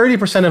like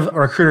 30% of a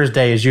recruiter's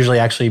day is usually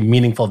actually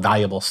meaningful,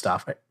 valuable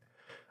stuff. It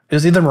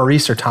was either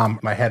Maurice or Tom.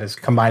 My head is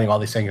combining all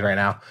these things right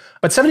now.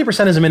 But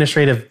 70% is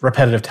administrative,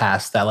 repetitive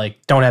tasks that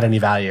like don't add any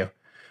value.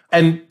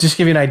 And just to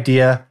give you an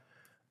idea,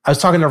 I was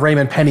talking to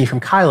Raymond Penny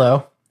from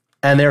Kylo,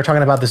 and they were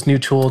talking about this new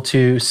tool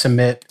to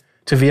submit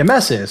to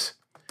VMSs.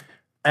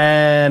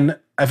 And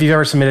if you've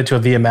ever submitted to a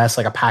VMS,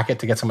 like a packet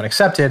to get someone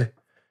accepted,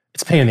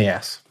 it's a pain in the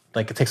ass.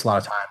 Like it takes a lot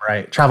of time,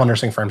 right? Travel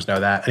nursing firms know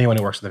that. Anyone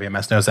who works with the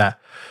VMS knows that.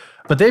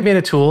 But they made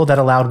a tool that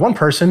allowed one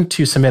person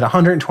to submit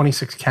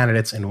 126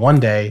 candidates in one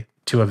day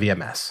to a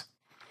VMS.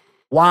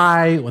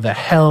 Why the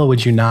hell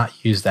would you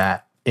not use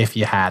that if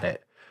you had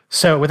it?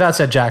 So with that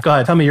said, Jack, go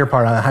ahead. Tell me your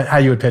part on how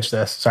you would pitch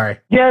this. Sorry.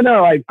 Yeah,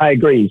 no, I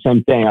agree.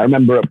 Same thing. I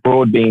remember at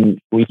Broadbean,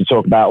 we used to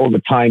talk about all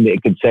the time that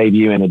it could save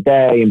you in a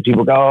day. And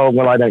people go, oh,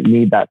 well, I don't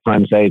need that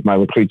time saved. My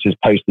recruiters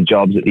post the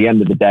jobs at the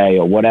end of the day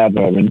or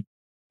whatever. And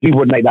people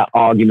would make that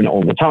argument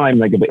all the time.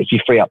 They go, but if you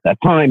free up their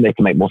time, they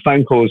can make more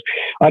phone calls.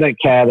 I don't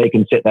care. They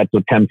can sit there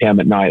till 10 p.m.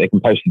 at night. They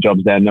can post the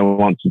jobs there. No one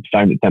wants to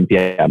phone at 10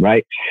 p.m.,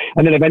 right?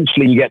 And then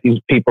eventually you get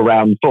these people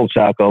around full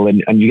circle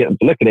and you get them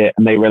to look at it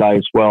and they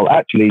realize, well,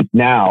 actually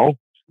now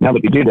that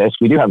we do this,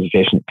 we do have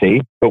efficiency,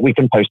 but we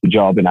can post the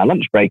job in our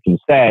lunch break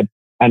instead.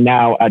 And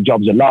now our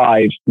jobs are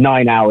live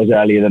 9 hours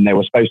earlier than they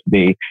were supposed to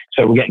be.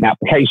 So we're getting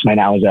application 9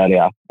 hours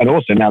earlier. And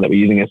also now that we're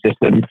using a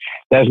system,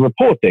 there's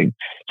reporting.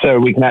 So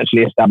we can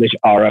actually establish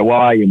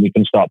ROI and we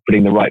can start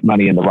putting the right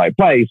money in the right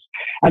place.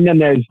 And then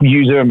there's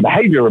user and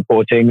behavior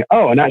reporting.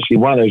 Oh, and actually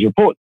one of those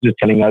reports is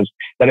telling us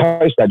that if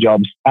we post our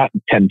jobs at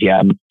 10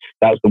 p.m.,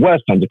 that's the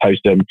worst time to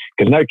post them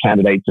because no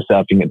candidates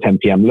are surfing at 10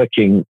 p.m.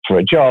 looking for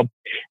a job.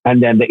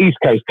 And then the East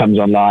Coast comes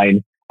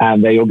online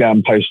and they all go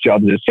and post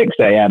jobs at 6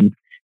 a.m.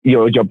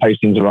 Your job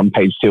postings are on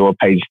page 2 or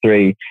page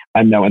 3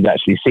 and no one's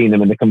actually seen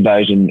them and the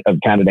conversion of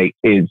candidates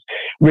is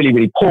really,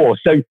 really poor.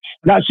 So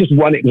that's just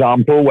one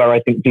example where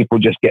I think people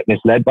just get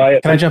misled by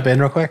it. Can I jump in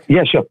real quick?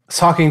 Yeah, sure. I was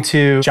talking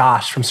to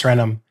Josh from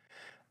Serenum.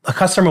 A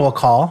customer will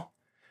call,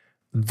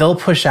 they'll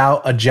push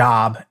out a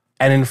job,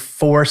 and in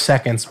 4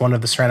 seconds, one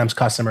of the Serenum's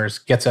customers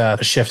gets a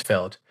shift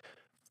filled.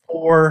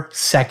 4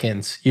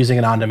 seconds using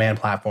an on-demand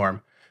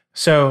platform.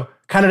 So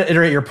kind of to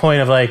iterate your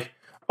point of like,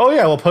 oh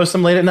yeah, we'll post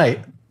them late at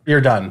night.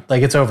 You're done.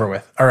 Like it's over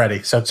with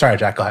already. So sorry,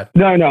 Jack, go ahead.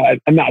 No,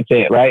 and that's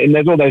it, right? And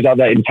there's all those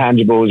other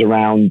intangibles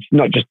around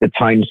not just the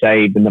time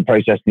saved and the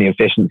process and the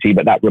efficiency,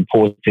 but that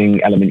reporting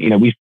element. You know,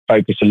 we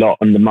focus a lot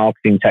on the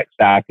marketing tech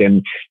stack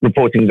and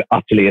reporting is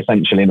utterly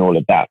essential in all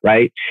of that,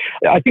 right?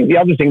 I think the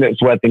other thing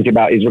that's worth thinking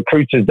about is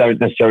recruiters don't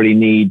necessarily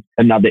need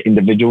another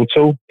individual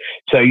tool.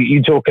 So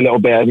you talk a little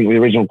bit, I think the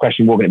original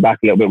question, walking it back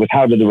a little bit, was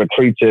how do the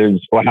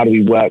recruiters or how do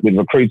we work with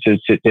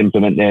recruiters to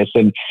implement this?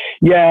 And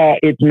yeah,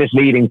 it's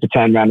misleading to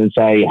turn around and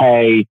say,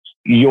 hey,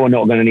 you're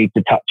not going to need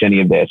to touch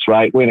any of this,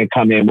 right? We're going to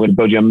come in, we're going to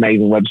build you an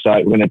amazing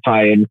website. We're going to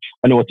tie in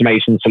an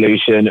automation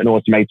solution, an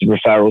automated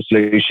referral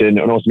solution,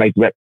 an automated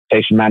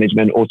reputation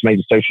management,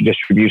 automated social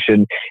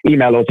distribution,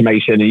 email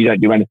automation, and you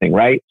don't do anything,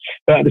 right?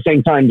 But at the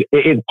same time,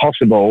 it is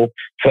possible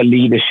for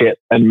leadership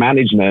and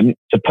management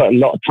to put a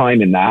lot of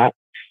time in that,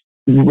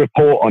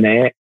 report on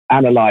it,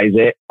 analyze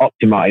it,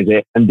 optimize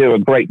it, and do a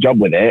great job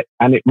with it.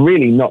 And it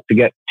really not to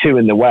get too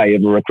in the way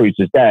of a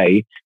recruiter's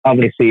day,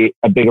 obviously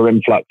a bigger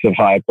influx of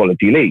higher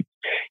quality leads.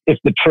 If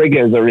the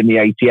triggers are in the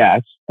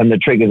ATS and the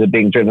triggers are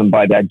being driven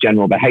by their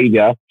general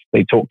behavior,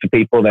 they talk to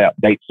people, they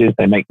update this,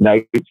 they make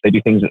notes, they do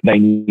things that they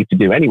need to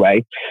do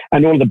anyway.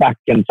 And all the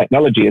back-end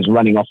technology is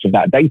running off of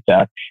that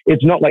data.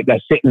 It's not like they're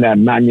sitting there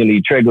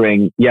manually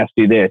triggering, yes,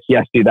 do this,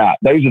 yes, do that.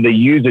 Those are the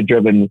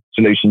user-driven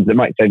solutions that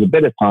might save a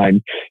bit of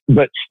time,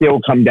 but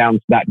still come down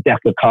to that deck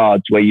of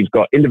cards where you've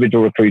got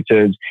individual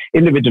recruiters,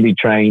 individually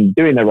trained,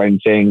 doing their own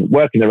thing,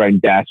 working their own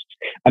desks,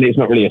 and it's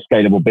not really a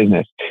scalable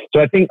business.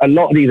 So I think a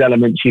lot of these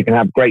elements you can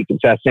have great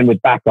success in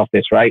with back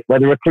office, right?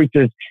 Where the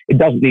recruiters, it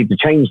doesn't need to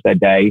change their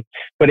day,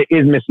 but it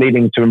is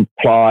misleading to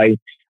imply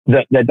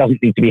that there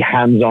doesn't need to be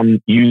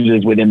hands-on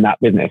users within that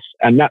business.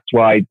 And that's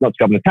why, not to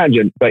go on a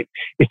tangent, but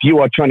if you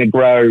are trying to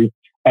grow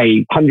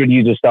a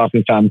 100-user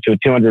staffing firm to a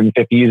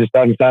 250-user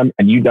staffing firm,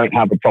 and you don't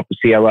have a proper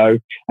COO,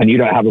 and you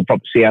don't have a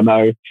proper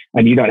CMO,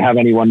 and you don't have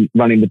anyone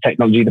running the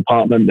technology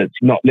department that's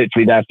not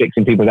literally there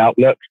fixing people's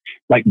Outlook,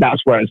 like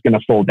that's where it's going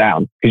to fall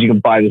down, because you can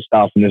buy the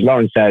stuff. And as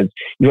Lauren says,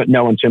 you got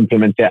no one to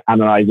implement it,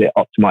 analyze it,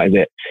 optimize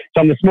it.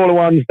 Some of the smaller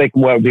ones, they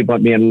can work with people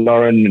like me and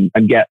Lauren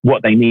and get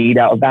what they need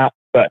out of that.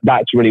 But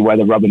that's really where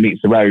the rubber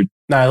meets the road.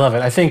 No, I love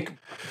it. I think,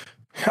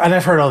 and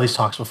I've heard all these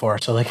talks before.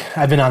 So like,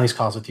 I've been on these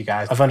calls with you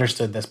guys. I've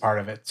understood this part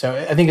of it. So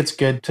I think it's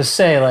good to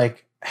say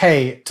like,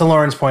 hey, to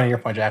Lauren's point and your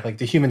point, Jack, like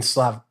the humans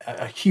still have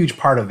a huge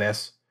part of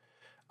this,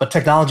 but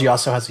technology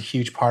also has a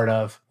huge part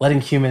of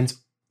letting humans,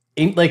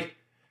 like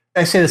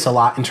I say this a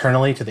lot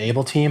internally to the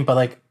Able team, but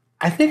like,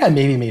 I think I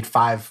maybe made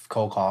 5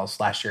 cold calls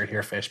last year at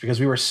Herefish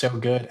because we were so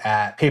good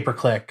at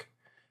pay-per-click.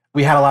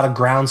 We had a lot of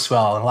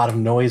groundswell and a lot of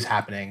noise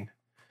happening.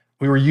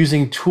 We were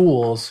using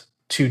tools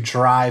to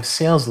drive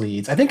sales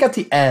leads. I think at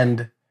the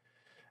end,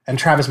 and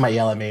Travis might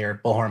yell at me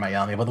or Bullhorn might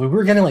yell at me, but we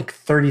were getting like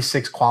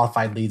 36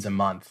 qualified leads a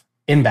month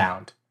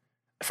inbound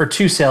for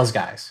 2 sales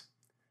guys,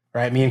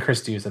 right? Me and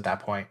Chris Dews at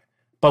that point.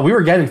 But we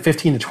were getting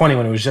 15 to 20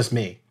 when it was just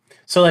me.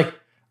 So like,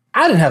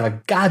 I didn't have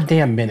a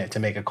goddamn minute to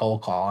make a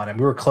cold call on it.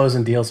 We were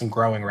closing deals and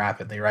growing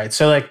rapidly, right?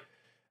 So like,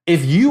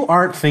 if you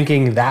aren't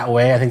thinking that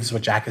way, I think this is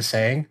what Jack is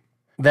saying,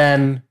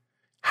 then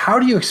how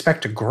do you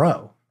expect to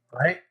grow,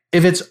 right?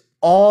 If it's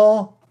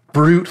all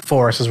brute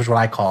force, is what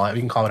I call it.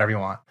 You can call it whatever you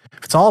want.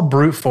 If it's all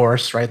brute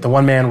force, right? The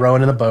one man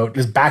rowing in the boat,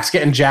 his back's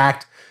getting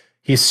jacked.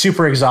 He's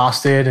super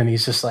exhausted and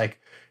he's just like,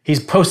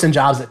 he's posting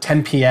jobs at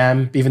 10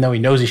 p.m., even though he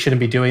knows he shouldn't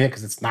be doing it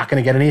because it's not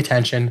going to get any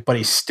attention, but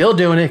he's still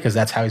doing it because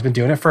that's how he's been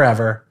doing it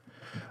forever.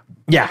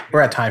 Yeah,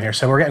 we're at time here.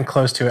 So we're getting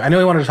close to it. I know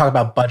we wanted to talk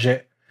about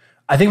budget.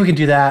 I think we can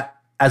do that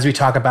as we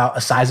talk about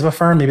a size of a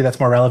firm. Maybe that's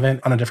more relevant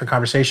on a different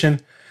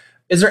conversation.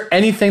 Is there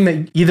anything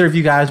that either of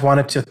you guys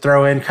wanted to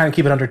throw in, kind of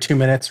keep it under 2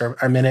 minutes or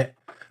a minute,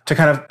 to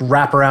kind of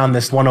wrap around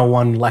this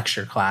 101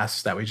 lecture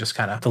class that we just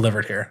kind of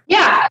delivered here?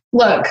 Yeah,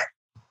 look,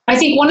 I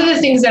think one of the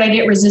things that I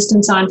get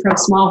resistance on from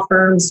small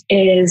firms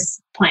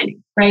is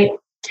planning, right?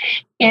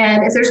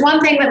 And if there's one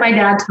thing that my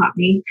dad taught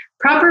me,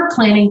 proper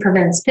planning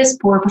prevents piss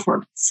poor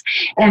performance.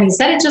 And he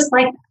said it just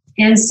like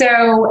that. And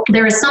so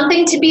there is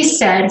something to be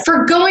said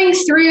for going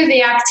through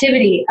the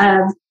activity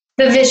of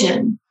the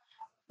vision,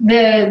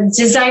 the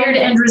desired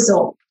end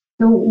result,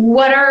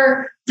 what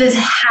are the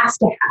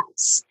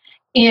have-to-haves,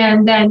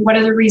 and then what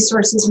are the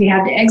resources we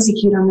have to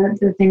execute on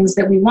the things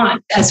that we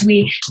want. As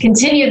we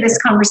continue this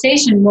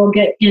conversation, we'll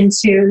get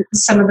into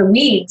some of the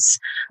weeds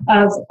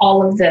of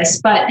all of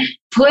this, but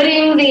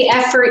putting the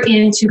effort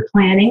into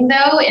planning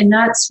though, and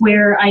that's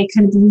where I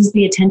kind of lose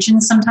the attention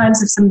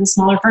sometimes of some of the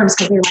smaller firms,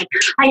 because they're like,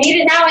 I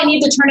need it now, I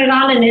need to turn it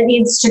on, and it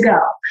needs to go.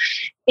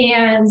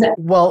 And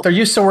well, they're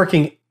used to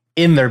working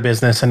in their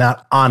business and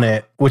not on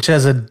it, which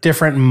has a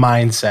different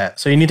mindset.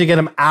 So you need to get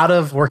them out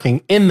of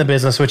working in the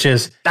business, which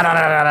is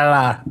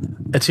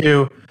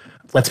to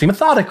let's be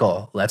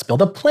methodical. Let's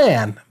build a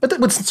plan. But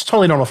it's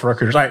totally normal for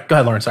recruiters. All right, go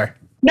ahead, Lauren. Sorry.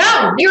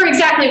 No, you're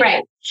exactly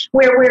right.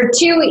 We're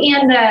too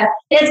in the,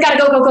 it's got to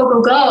go, go, go,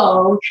 go,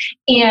 go.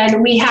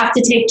 And we have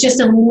to take just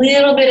a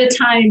little bit of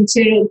time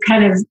to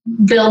kind of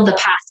build the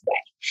pathway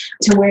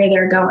to where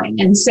they're going.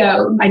 And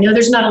so I know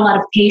there's not a lot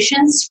of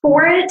patience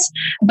for it,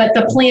 but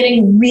the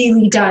planning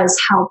really does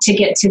help to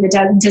get to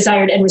the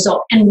desired end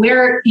result. And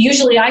where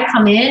usually I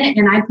come in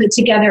and I put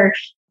together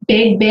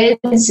big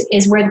bids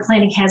is where the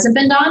planning hasn't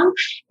been done,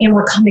 and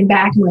we're coming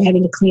back and we're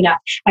having to clean up.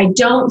 I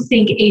don't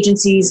think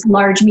agencies,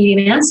 large,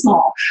 medium, and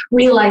small,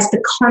 realize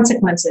the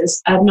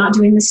consequences of not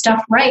doing this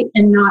stuff right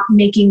and not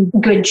making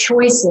good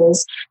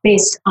choices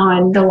based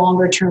on the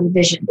longer term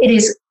vision. It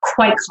is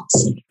quite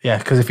costly. Yeah,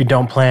 because if you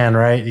don't plan,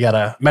 right, you got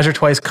to measure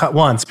twice, cut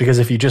once, because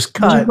if you just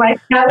cut, then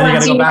you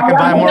got to go back and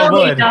buy more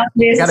wood.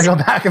 You got to go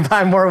back and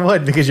buy more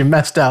wood because you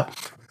messed up.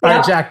 All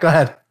right, Jack, go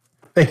ahead.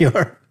 Thank you,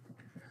 Lauren.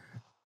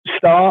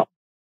 Start.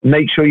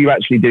 Make sure you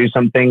actually do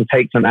something,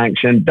 take some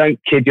action. Don't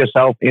kid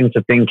yourself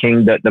into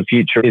thinking that the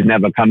future is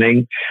never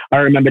coming. I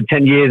remember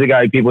 10 years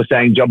ago, people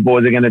saying job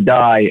boards are going to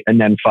die.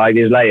 And then 5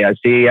 years later, I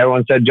see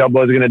everyone said job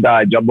boards are going to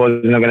die. Job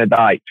boards are not going to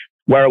die.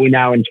 Where are we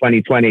now in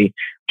 2020?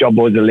 Job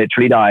boards are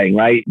literally dying,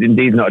 right?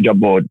 Indeed's not a job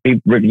board.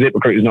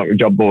 ZipRecruiter is not a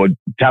job board.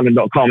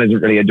 Talent.com isn't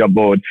really a job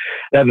board.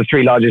 They're the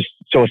 3 largest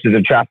sources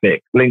of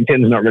traffic.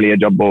 LinkedIn's not really a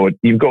job board.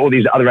 You've got all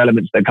these other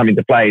elements that come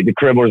into play. The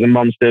career and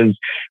monsters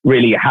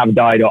really have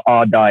died or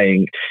are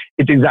dying.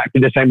 It's exactly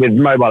the same with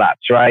mobile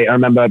apps, right? I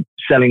remember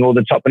selling all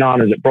the top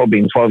bananas at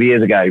Broadbean 12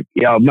 years ago.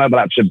 Mobile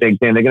apps are a big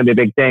thing. They're going to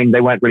be a big thing.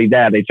 They weren't really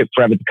there. They took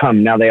forever to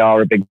come. Now they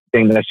are a big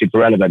thing. They're super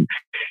relevant.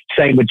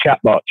 Same with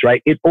chatbots,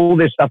 right? If all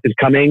this stuff is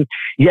coming,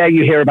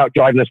 you hear about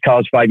driverless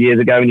cars 5 years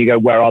ago and you go,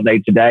 where are they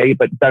today?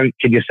 But don't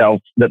kid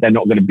yourself that they're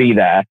not going to be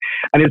there.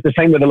 And it's the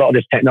same with a lot of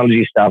this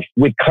technology stuff.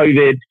 With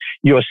COVID,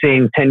 you're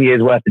seeing 10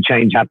 years worth of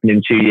change happen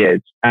in 2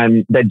 years.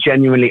 And there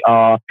genuinely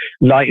are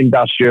light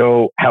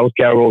industrial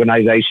healthcare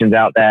organizations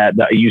out there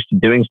that are used to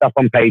doing stuff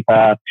on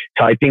paper,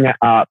 typing it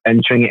up,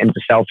 entering it into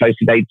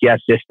self-hosted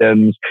ATS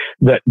systems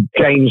that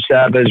change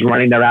servers,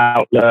 running their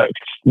Outlook.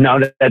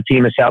 None of their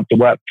team is set up to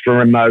work for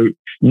remote.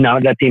 None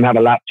of their team have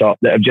a laptop,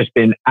 that have just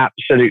been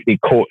absolutely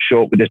caught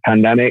short with this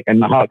pandemic.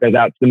 And the heart goes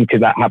out to them, because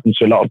that happens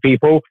to a lot of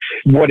people.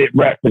 What it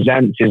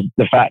represents is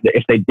the fact that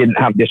if they didn't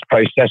have this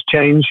process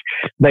change,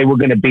 they were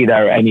going to be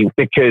there anyway,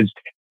 because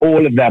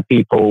all of their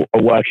people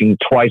are working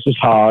twice as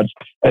hard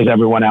as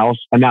everyone else.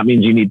 And that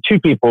means you need two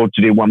people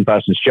to do one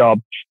person's job.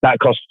 That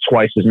costs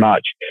twice as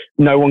much.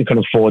 No one can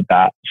afford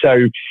that.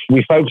 So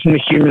we focus on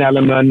the human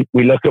element.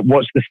 We look at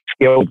what's the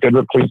skill of a good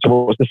recruiter,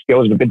 what's the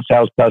skills of a good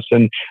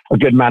salesperson, a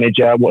good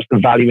manager, what's the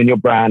value in your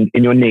brand,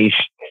 in your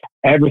niche.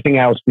 Everything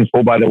else can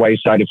fall by the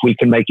wayside. If we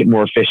can make it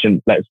more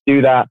efficient, let's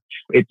do that.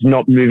 It's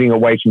not moving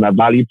away from our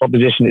value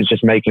proposition. It's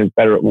just making us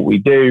better at what we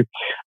do.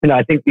 And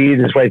I think the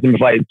easiest way to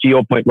simplify it, to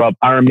your point, Rob,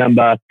 I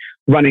remember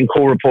running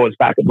call reports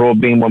back at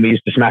Broadbean when we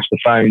used to smash the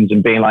phones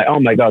and being like, oh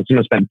my God,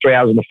 someone spent 3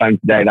 hours on the phone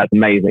today. That's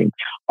amazing.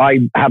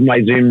 I have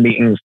my Zoom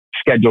meetings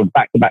scheduled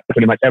back to back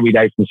pretty much every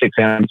day from 6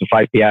 a.m. to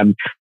 5 p.m.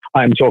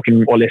 I'm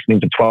talking or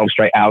listening for 12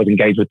 straight hours,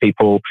 engaged with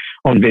people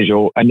on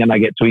visual, and then I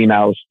get to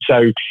emails.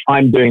 So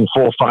I'm doing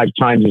 4 or 5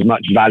 times as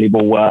much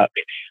valuable work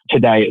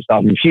today at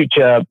Starting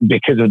Future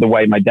because of the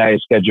way my day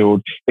is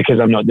scheduled, because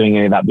I'm not doing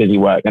any of that busy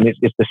work. And it's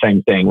the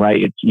same thing,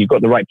 right? You've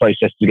got the right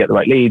process to get the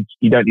right leads.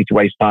 You don't need to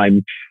waste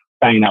time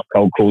banging out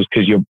cold calls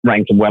because you're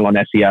ranking well on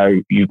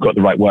SEO. You've got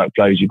the right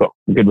workflows. You've got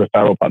good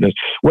referral partners.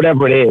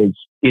 Whatever it is,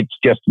 it's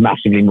just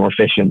massively more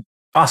efficient.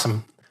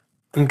 Awesome.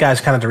 And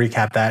guys, kind of to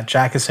recap that,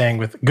 Jack is saying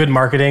with good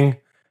marketing,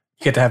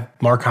 you get to have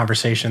more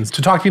conversations,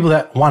 to talk to people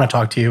that want to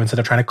talk to you instead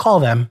of trying to call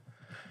them,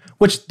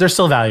 which there's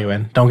still value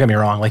in. Don't get me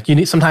wrong. Like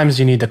sometimes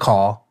you need to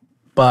call,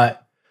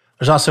 but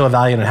there's also a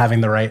value in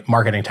having the right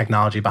marketing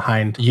technology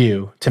behind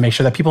you to make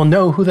sure that people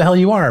know who the hell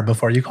you are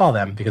before you call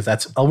them, because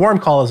that's a warm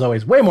call is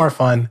always way more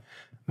fun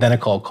than a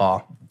cold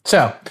call.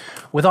 So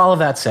with all of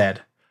that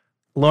said,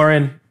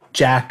 Lauren,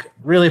 Jack,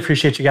 really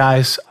appreciate you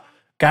guys.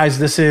 Guys,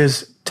 this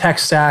is Tech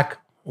Stack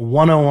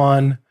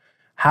 101.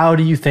 How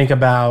do you think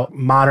about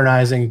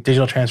modernizing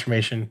digital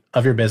transformation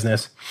of your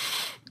business?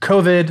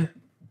 COVID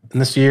in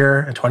this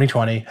year, in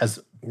 2020, has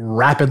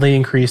rapidly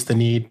increased the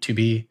need to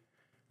be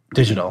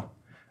digital.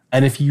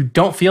 And if you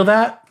don't feel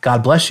that,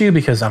 God bless you,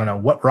 because I don't know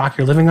what rock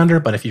you're living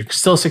under, but if you're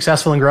still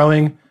successful and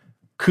growing,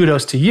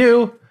 kudos to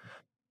you.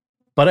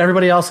 But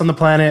everybody else on the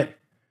planet,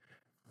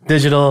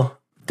 digital,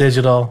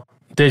 digital,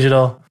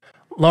 digital.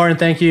 Lauren,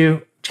 thank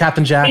you.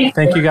 Captain Jack,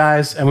 thank you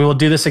guys. And we will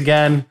do this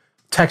again.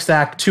 Tech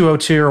Stack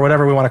 202 or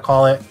whatever we want to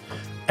call it.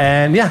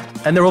 And yeah,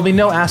 and there will be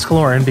no Ask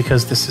Lauren,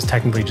 because this is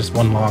technically just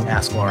one long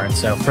Ask Lauren.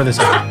 So for this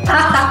episode.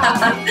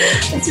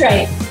 That's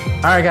right.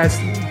 All right, guys.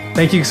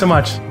 Thank you so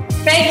much.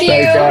 Thank you.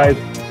 Thanks,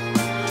 guys.